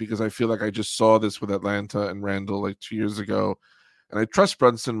out, because I feel like I just saw this with Atlanta and Randle like 2 years ago. And I trust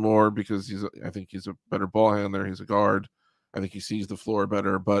Brunson more because I think he's a better ball handler. He's a guard. I think he sees the floor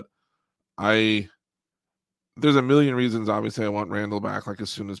better. But there's a million reasons. Obviously, I want Randle back like as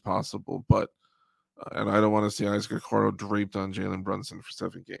soon as possible. But and I don't want to see Isaac Okoro draped on Jalen Brunson for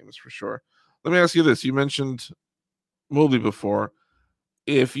 7 games for sure. Let me ask you this: you mentioned Mobley before.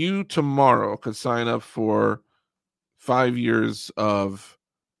 If you tomorrow could sign up for 5 years of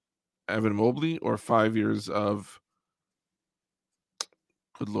Evan Mobley or 5 years of,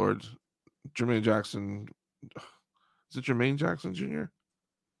 good Lord, Jermaine Jackson. Is it Jermaine Jackson Jr.?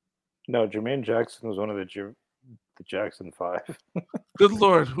 No, Jermaine Jackson was one of the Jackson 5. Good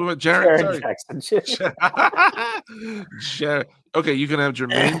Lord. Who about Jaren Jackson? Okay, you can have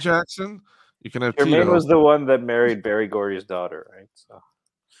Jermaine Jackson. You can have Jermaine Tito. was the one that married Barry Gordy's daughter, right? So.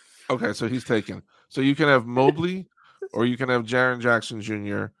 Okay, so he's taken. So you can have Mobley or you can have Jaren Jackson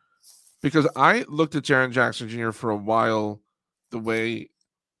Jr. Because I looked at Jaren Jackson Jr. for a while the way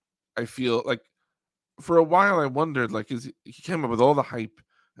I feel like for a while I wondered, like, he came up with all the hype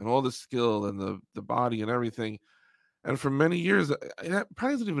and all the skill and the body and everything. And for many years, it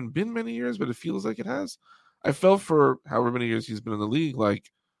probably hasn't even been many years, but it feels like it has. I felt for however many years he's been in the league,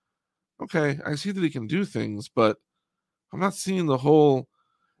 like, okay, I see that he can do things, but I'm not seeing the whole.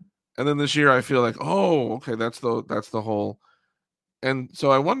 And then this year, I feel like, oh, okay, that's the whole. And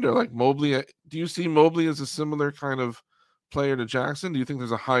so I wonder, like, Mobley, do you see Mobley as a similar kind of player to Jackson? Do you think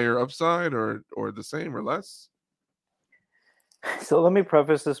there's a higher upside or the same or less? So let me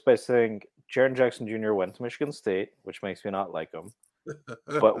preface this by saying Jaren Jackson Jr. went to Michigan State, which makes me not like him.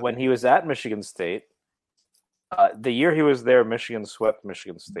 But when he was at Michigan State, The year he was there, Michigan swept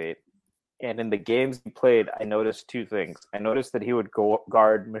Michigan State. And in the games he played, I noticed two things. I noticed that he would go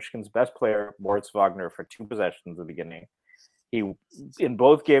guard Michigan's best player, Moritz Wagner, for 2 possessions at the beginning. In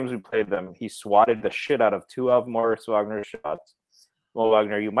both games we played them, he swatted the shit out of 2 of Moritz Wagner's shots. Well,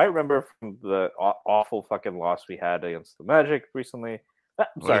 Wagner, you might remember from the awful fucking loss we had against the Magic recently.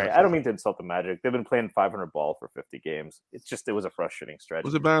 I'm sorry, I don't mean to insult the Magic. They've been playing 500 ball for 50 games. It was a frustrating stretch. It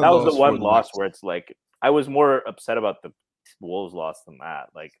was a bad that loss was the one for the loss Knicks. where it's like I was more upset about the Wolves loss than that.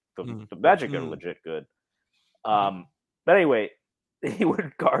 Like the Magic are legit good. But anyway, he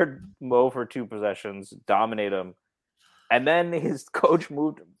would guard Mo for 2 possessions, dominate him, and then his coach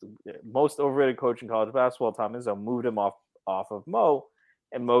moved. Most overrated coach in college basketball, Tom Izzo, moved him off of Mo,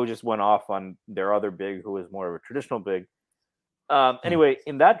 and Mo just went off on their other big, who was more of a traditional big. Anyway,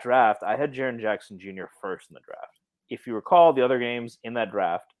 in that draft, I had Jaren Jackson Jr. first in the draft. If you recall the other games in that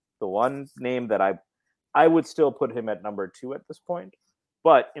draft, the one name that I would still put him at number 2 at this point.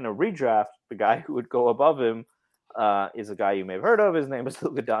 But in a redraft, the guy who would go above him is a guy you may have heard of. His name is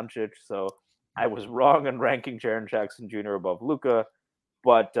Luka Doncic. So I was wrong in ranking Jaren Jackson Jr. above Luka.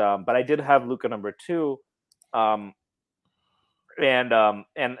 But I did have Luka number 2. And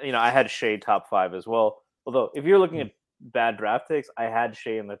I had Shea top 5 as well. Although if you're looking at bad draft picks, I had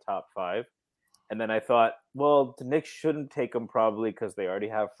Shea in the top 5. And then I thought, well, the Knicks shouldn't take him probably because they already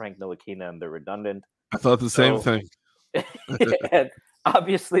have Frank Ntilikina and they're redundant. I thought the same thing. And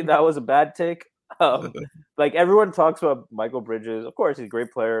obviously, that was a bad take. Like everyone talks about Michael Bridges. Of course, he's a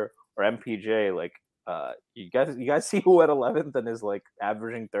great player. Or MPJ. Like you guys see who at 11th and is like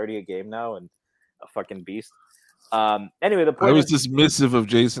averaging 30 a game now and a fucking beast. Anyway, the point I was dismissive of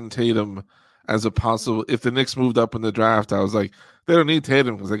Jason Tatum as a possible. If the Knicks moved up in the draft, I was like, they don't need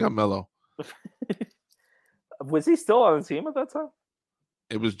Tatum because they got Melo. Was he still on the team at that time?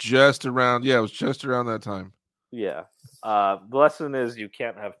 It was just around. Yeah, it was just around that time. Yeah. The lesson is you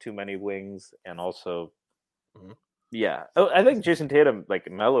can't have too many wings, and also, yeah. Oh, I think Jason Tatum,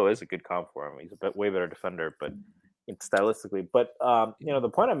 like Melo, is a good comp for him. He's a way better defender, but stylistically. But the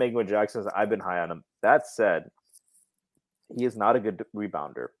point I'm making with Jackson is I've been high on him. That said, he is not a good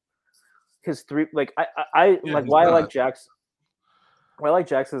rebounder. His three, like I like why not. I like Jackson. Why I like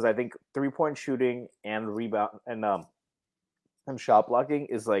Jackson is I think 3-point shooting and rebound and shot blocking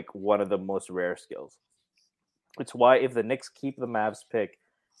is like one of the most rare skills. It's why if the Knicks keep the Mavs pick,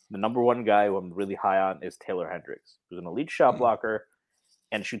 the number 1 guy who I'm really high on is Taylor Hendricks, who's an elite shot blocker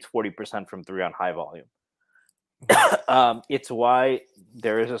and shoots 40% from 3 on high volume. It's why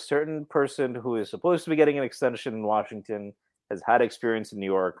there is a certain person who is supposed to be getting an extension in Washington, has had experience in New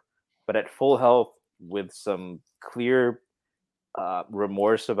York, but at full health with some clear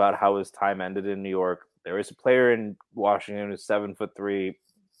remorse about how his time ended in New York. There is a player in Washington who's 7'3",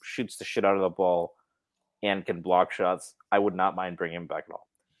 shoots the shit out of the ball, and can block shots. I would not mind bringing him back at all.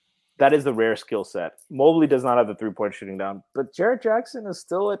 That is the rare skill set. Mobley does not have the 3-point shooting down, but Jarrett Jackson is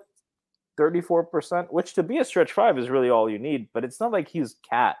still at 34%, which to be a stretch 5 is really all you need, but it's not like he's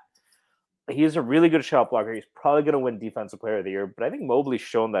Cat. He's a really good shot blocker. He's probably going to win Defensive Player of the Year, but I think Mobley's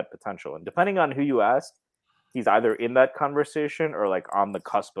shown that potential. And depending on who you ask, he's either in that conversation or like on the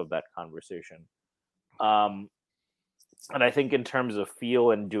cusp of that conversation. And I think in terms of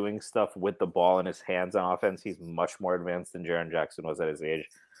feel and doing stuff with the ball in his hands on offense, he's much more advanced than Jaren Jackson was at his age.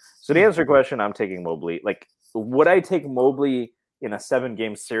 So to answer your question, I'm taking Mobley. Like, would I take Mobley in a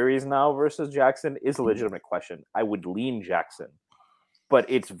 7-game series now versus Jackson is a legitimate question. I would lean Jackson, but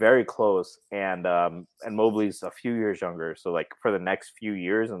it's very close. And Mobley's a few years younger. So like for the next few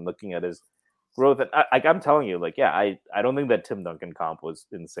years and looking at his growth, and I'm telling you, like, yeah, I don't think that Tim Duncan comp was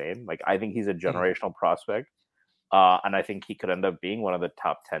insane. Like, I think he's a generational prospect. And I think he could end up being one of the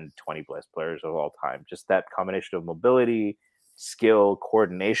top 10, 20 plus players of all time. Just that combination of mobility, skill,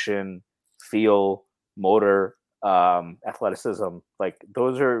 coordination, feel, motor, athleticism. Like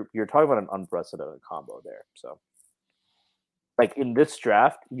you're talking about an unprecedented combo there. So like in this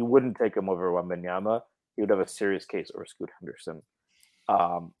draft, you wouldn't take him over Wembanyama. You would have a serious case over Scoot Henderson.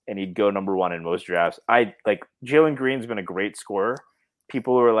 And he'd go number 1 in most drafts. Jalen Green's been a great scorer.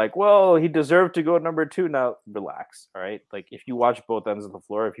 People were like, well, he deserved to go number 2. Now, relax, all right? Like, if you watch both ends of the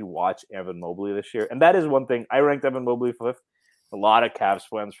floor, if you watch Evan Mobley this year, and that is one thing. I ranked Evan Mobley 5th. A lot of Cavs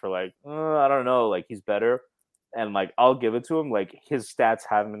fans for like, I don't know, like, he's better. And, like, I'll give it to him. Like, his stats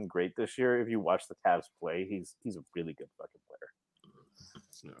haven't been great this year. If you watch the Cavs play, he's a really good fucking player.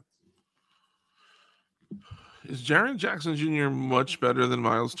 Yeah. Is Jaren Jackson Jr. much better than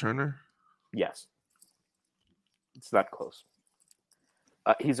Miles Turner? Yes. It's not close.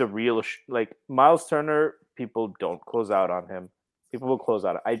 He's a real Miles Turner. People don't close out on him. People will close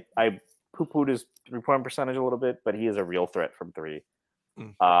out. I poo-pooed his 3-point percentage a little bit, but he is a real threat from three.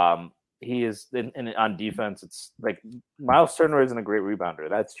 He is on defense. It's like Miles Turner isn't a great rebounder.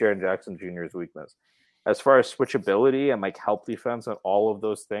 That's Jaren Jackson Jr.'s weakness. As far as switchability and like help defense and all of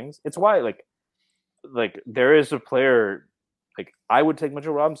those things, it's why like there is a player like I would take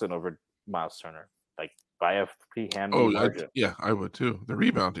Mitchell Robinson over Miles Turner like by a pretty handy margin. I would too. The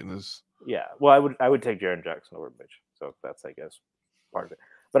rebounding is well, I would take Jaren Jackson over Mitch. So that's I guess part of it.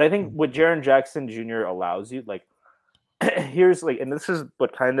 But I think what Jaren Jackson Jr. allows you, like, here's like, and this is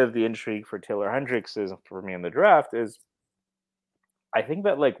what kind of the intrigue for Taylor Hendricks is for me in the draft is, I think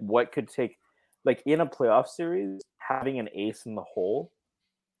that like what could take, like in a playoff series, having an ace in the hole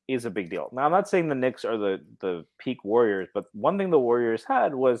is a big deal. Now I'm not saying the Knicks are the peak Warriors, but one thing the Warriors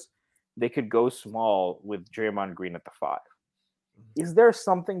had was they could go small with Draymond Green at the 5. Is there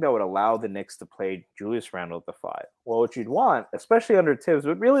something that would allow the Knicks to play Julius Randle at the 5? Well, what you'd want, especially under Tibbs,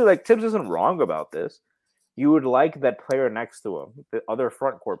 but really like Tibbs isn't wrong about this. You would like that player next to him, the other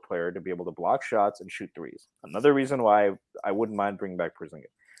front court player, to be able to block shots and shoot threes. Another reason why I wouldn't mind bringing back Porzingis.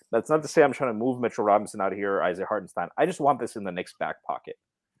 That's not to say I'm trying to move Mitchell Robinson out of here or Isaiah Hartenstein. I just want this in the Knicks' back pocket.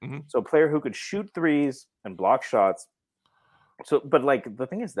 So a player who could shoot threes and block shots. So, but like the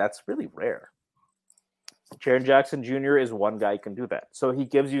thing is, that's really rare. Jaren Jackson Jr. is one guy who can do that. So he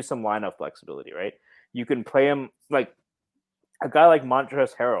gives you some lineup flexibility, right? You can play him like a guy like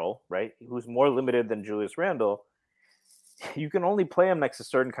Montrezl Harrell, right? Who's more limited than Julius Randle. You can only play him next to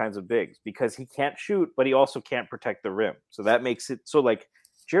certain kinds of bigs because he can't shoot, but he also can't protect the rim. So that makes it so like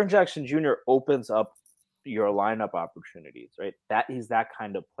Jaren Jackson Jr. opens up your lineup opportunities, right? That he's that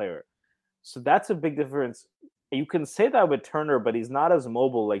kind of player. So that's a big difference. You can say that with Turner, but he's not as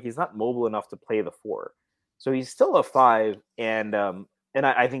mobile. Like he's not mobile enough to play the 4. So he's still a 5, and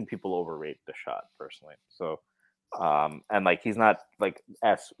I think people overrate the shot personally. So, and like he's not like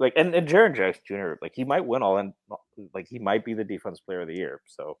and Jaren Jackson Jr. like he might win all, and like he might be the defense player of the year.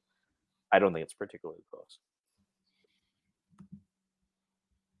 So I don't think it's particularly close.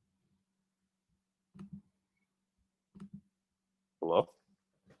 Hello.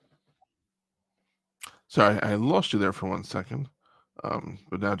 Sorry, I lost you there for 1 second,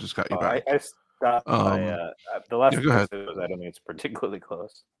 but now just got you back. I stopped the last go ahead. was I don't think it's particularly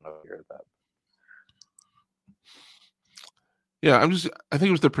close. I don't know if you heard that. Yeah, I think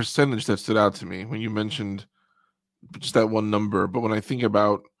it was the percentage that stood out to me when you mentioned just that one number. But when I think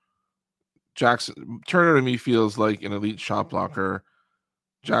about Jackson, Turner to me feels like an elite shot blocker.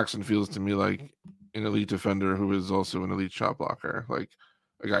 Jackson feels to me like an elite defender who is also an elite shot blocker, like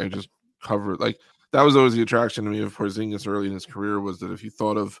a guy who just covered. Like that was always the attraction to me of Porzingis early in his career, was that if you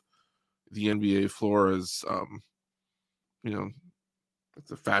thought of the NBA floor as,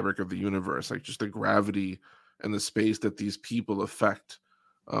 the fabric of the universe, like just the gravity and the space that these people affect,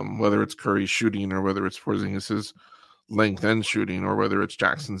 whether it's Curry shooting or whether it's Porzingis's length and shooting, or whether it's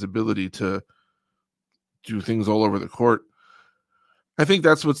Jackson's ability to do things all over the court. I think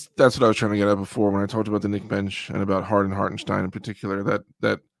that's what I was trying to get at before when I talked about the Knicks bench and about Hartenstein in particular,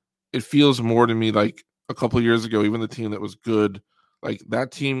 that it feels more to me like a couple of years ago, even the team that was good, like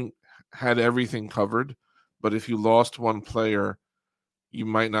that team had everything covered, but if you lost one player, you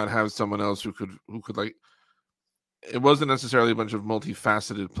might not have someone else who could like, it wasn't necessarily a bunch of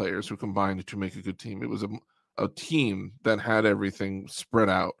multifaceted players who combined to make a good team. It was a team that had everything spread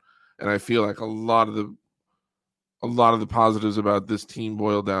out. And I feel like a lot of the positives about this team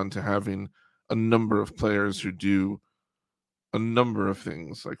boil down to having a number of players who do a number of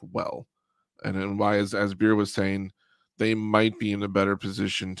things like well. And why, as Beer was saying, they might be in a better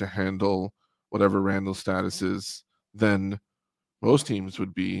position to handle whatever Randle's status is than most teams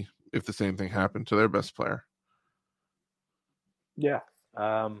would be if the same thing happened to their best player. Yeah.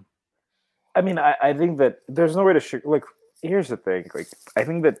 I mean, I think that there's no way to like, here's the thing. Like, I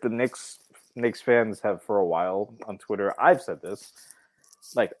think that the Knicks fans have for a while on Twitter, I've said this,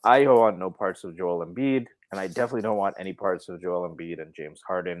 like, I want no parts of Joel Embiid, and I definitely don't want any parts of Joel Embiid and James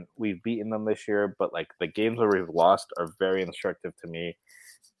Harden. We've beaten them this year, but like the games where we've lost are very instructive to me.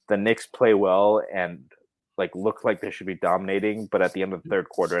 The Knicks play well and like look like they should be dominating, but at the end of the third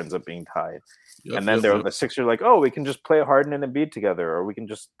quarter ends up being tied. And then the Sixers are like, oh, we can just play Harden and Embiid together, or we can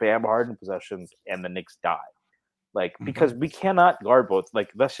just spam Harden possessions, and the Knicks die. Like, because we cannot guard both. Like,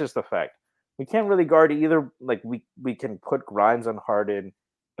 that's just the fact. We can't really guard either. Like, we can put Grimes on Harden,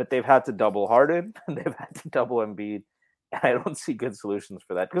 but they've had to double Harden and they've had to double Embiid. And I don't see good solutions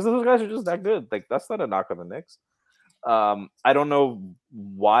for that because those guys are just that good. Like, that's not a knock on the Knicks. I don't know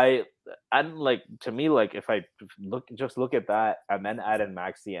why. And like, to me, like, if I look at that and then add in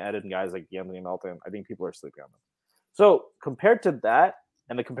Maxey, add in guys like Anthony Melton, I think people are sleeping on them. So compared to that,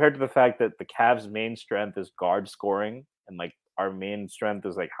 And compared to the fact that the Cavs' main strength is guard scoring, and like our main strength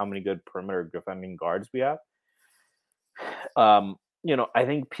is like how many good perimeter defending guards we have. I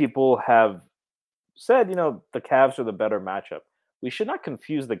think people have said, the Cavs are the better matchup. We should not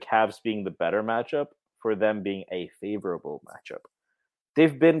confuse the Cavs being the better matchup for them being a favorable matchup.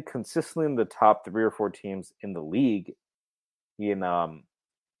 They've been consistently in the top 3 or 4 teams in the league in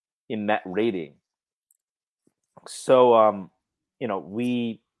net rating. So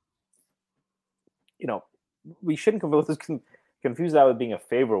we shouldn't confuse that with being a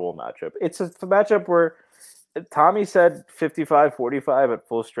favorable matchup. It's a matchup where Tommy said 55-45 at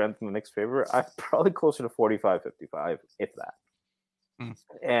full strength in the Knicks' favor. I'm probably closer to 45-55, if that.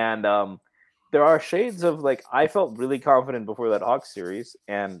 And there are shades of like I felt really confident before that Hawks series,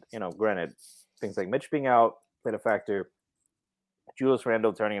 and granted, things like Mitch being out played a factor. Julius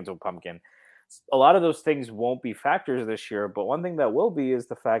Randle turning into a pumpkin. A lot of those things won't be factors this year, but one thing that will be is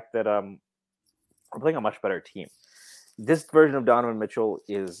the fact that we're playing a much better team. This version of Donovan Mitchell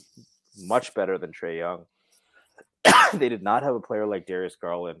is much better than Trae Young. They did not have a player like Darius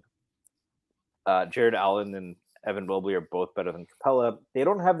Garland. Jared Allen and Evan Mobley are both better than Capella. They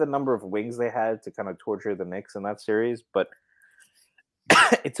don't have the number of wings they had to kind of torture the Knicks in that series, but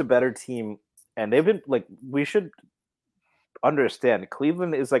it's a better team. And they've been like, we should understand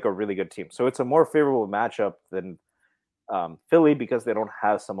Cleveland is like a really good team. So it's a more favorable matchup than Philly because they don't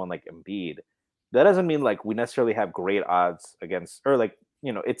have someone like Embiid. That doesn't mean like we necessarily have great odds against, or like,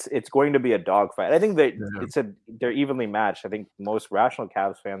 it's going to be a dogfight. I think that they're evenly matched. I think most rational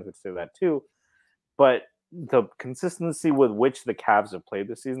Cavs fans would say that too. But the consistency with which the Cavs have played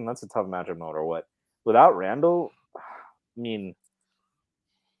this season, that's a tough matchup no matter what. Without Randle, I mean,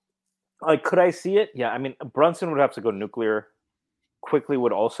 like, could I see it? Yeah, I mean, Brunson would have to go nuclear. Quickley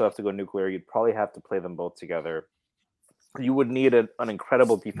would also have to go nuclear. You'd probably have to play them both together. You would need an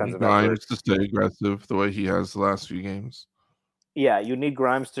incredible defensive Grimes to stay aggressive the way he has the last few games. Yeah, you need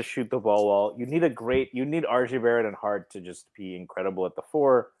Grimes to shoot the ball well. You need RJ Barrett and Hart to just be incredible at the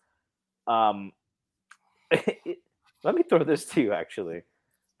 4. Let me throw this to you, actually.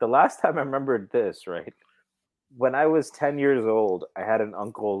 The last time I remembered this, right? When I was 10 years old, I had an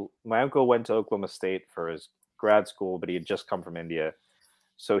uncle. My uncle went to Oklahoma State for his grad school, but he had just come from India.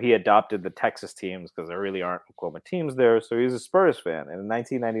 So he adopted the Texas teams because there really aren't Oklahoma teams there. So he was a Spurs fan. And in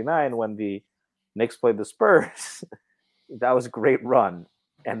 1999, when the Knicks played the Spurs, that was a great run.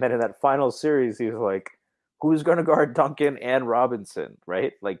 And then in that final series, he was like, who's going to guard Duncan and Robinson,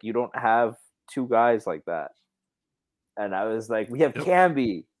 right? Like, you don't have 2 guys like that. And I was like, we have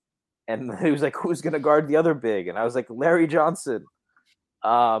Camby. And he was like, who's going to guard the other big? And I was like, Larry Johnson.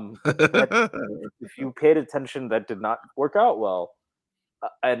 But if you paid attention, that did not work out well.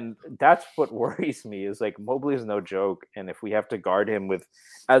 And that's what worries me is like Mobley is no joke. And if we have to guard him with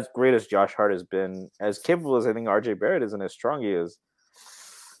as great as Josh Hart has been, as capable as I think RJ Barrett is and as strong he is,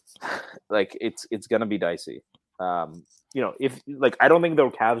 like it's going to be dicey. If like, I don't think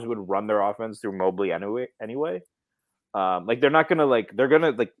the Cavs would run their offense through Mobley anyway. Like they're not going to like, they're going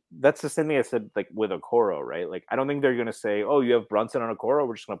to like, that's the same thing I said, like with Okoro, right? Like, I don't think they're going to say, oh, you have Brunson and Okoro,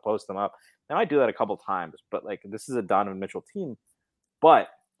 we're just going to post them up. They might do that a couple times, but like, this is a Donovan Mitchell team. But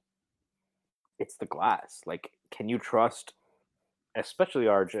it's the glass. Like, can you trust, especially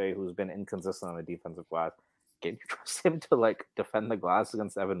RJ, who's been inconsistent on the defensive glass, can you trust him to like defend the glass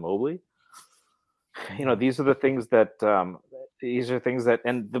against Evan Mobley? These are things that,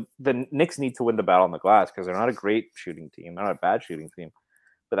 and the Knicks need to win the battle on the glass because they're not a great shooting team, they're not a bad shooting team,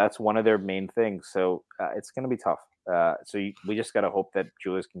 but that's one of their main things. So it's going to be tough. We just got to hope that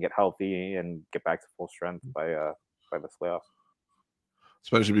Julius can get healthy and get back to full strength by the playoffs.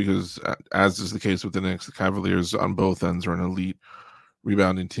 Especially because, as is the case with the Knicks, the Cavaliers on both ends are an elite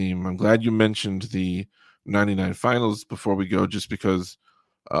rebounding team. I'm glad you mentioned the 99 finals before we go, just because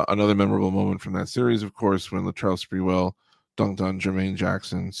another memorable moment from that series, of course, when Latrell Sprewell dunked on Jermaine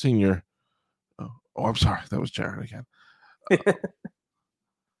Jackson Sr. Oh, I'm sorry. That was Jared again.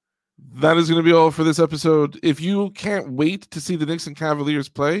 That is going to be all for this episode. If you can't wait to see the Knicks and Cavaliers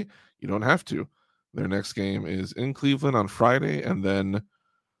play, you don't have to. Their next game is in Cleveland on Friday, and then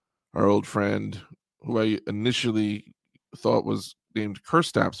our old friend, who I initially thought was named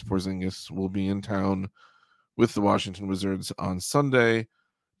Kristaps Porzingis, will be in town with the Washington Wizards on Sunday.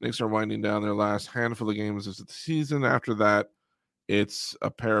 Knicks are winding down their last handful of games of the season. After that, it's a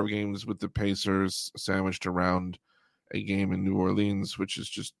pair of games with the Pacers sandwiched around a game in New Orleans, which is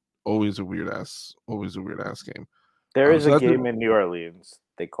just always a weird ass game. There is a game in New Orleans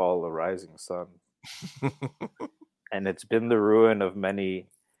they call the Rising Sun. And it's been the ruin of many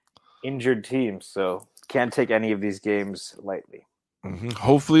injured teams, so can't take any of these games lightly.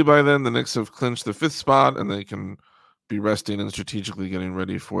 Hopefully by then the Knicks have clinched the 5th spot and they can be resting and strategically getting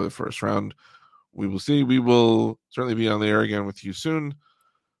ready for the first round. We will see. We will certainly be on the air again with you soon.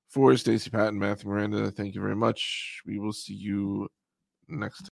 For Stacey Patton, Matthew Miranda, thank you very much. We will see you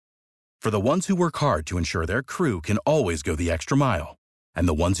next time. For the ones who work hard to ensure their crew can always go the extra mile, and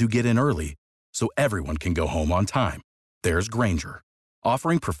the ones who get in early so everyone can go home on time, there's Grainger,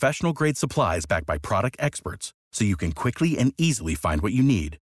 offering professional-grade supplies backed by product experts so you can quickly and easily find what you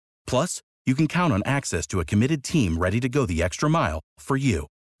need. Plus, you can count on access to a committed team ready to go the extra mile for you.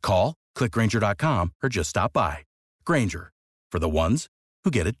 Call, click Grainger.com, or just stop by. Grainger, for the ones who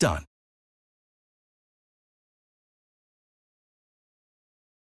get it done.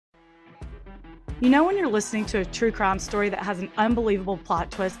 You know when you're listening to a true crime story that has an unbelievable plot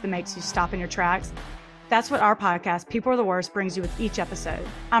twist that makes you stop in your tracks? That's what our podcast, People Are the Worst, brings you with each episode.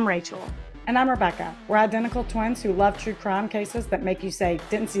 I'm Rachel. And I'm Rebecca. We're identical twins who love true crime cases that make you say,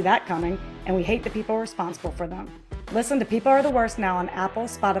 didn't see that coming, and we hate the people responsible for them. Listen to People Are the Worst now on Apple,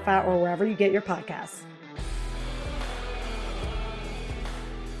 Spotify, or wherever you get your podcasts.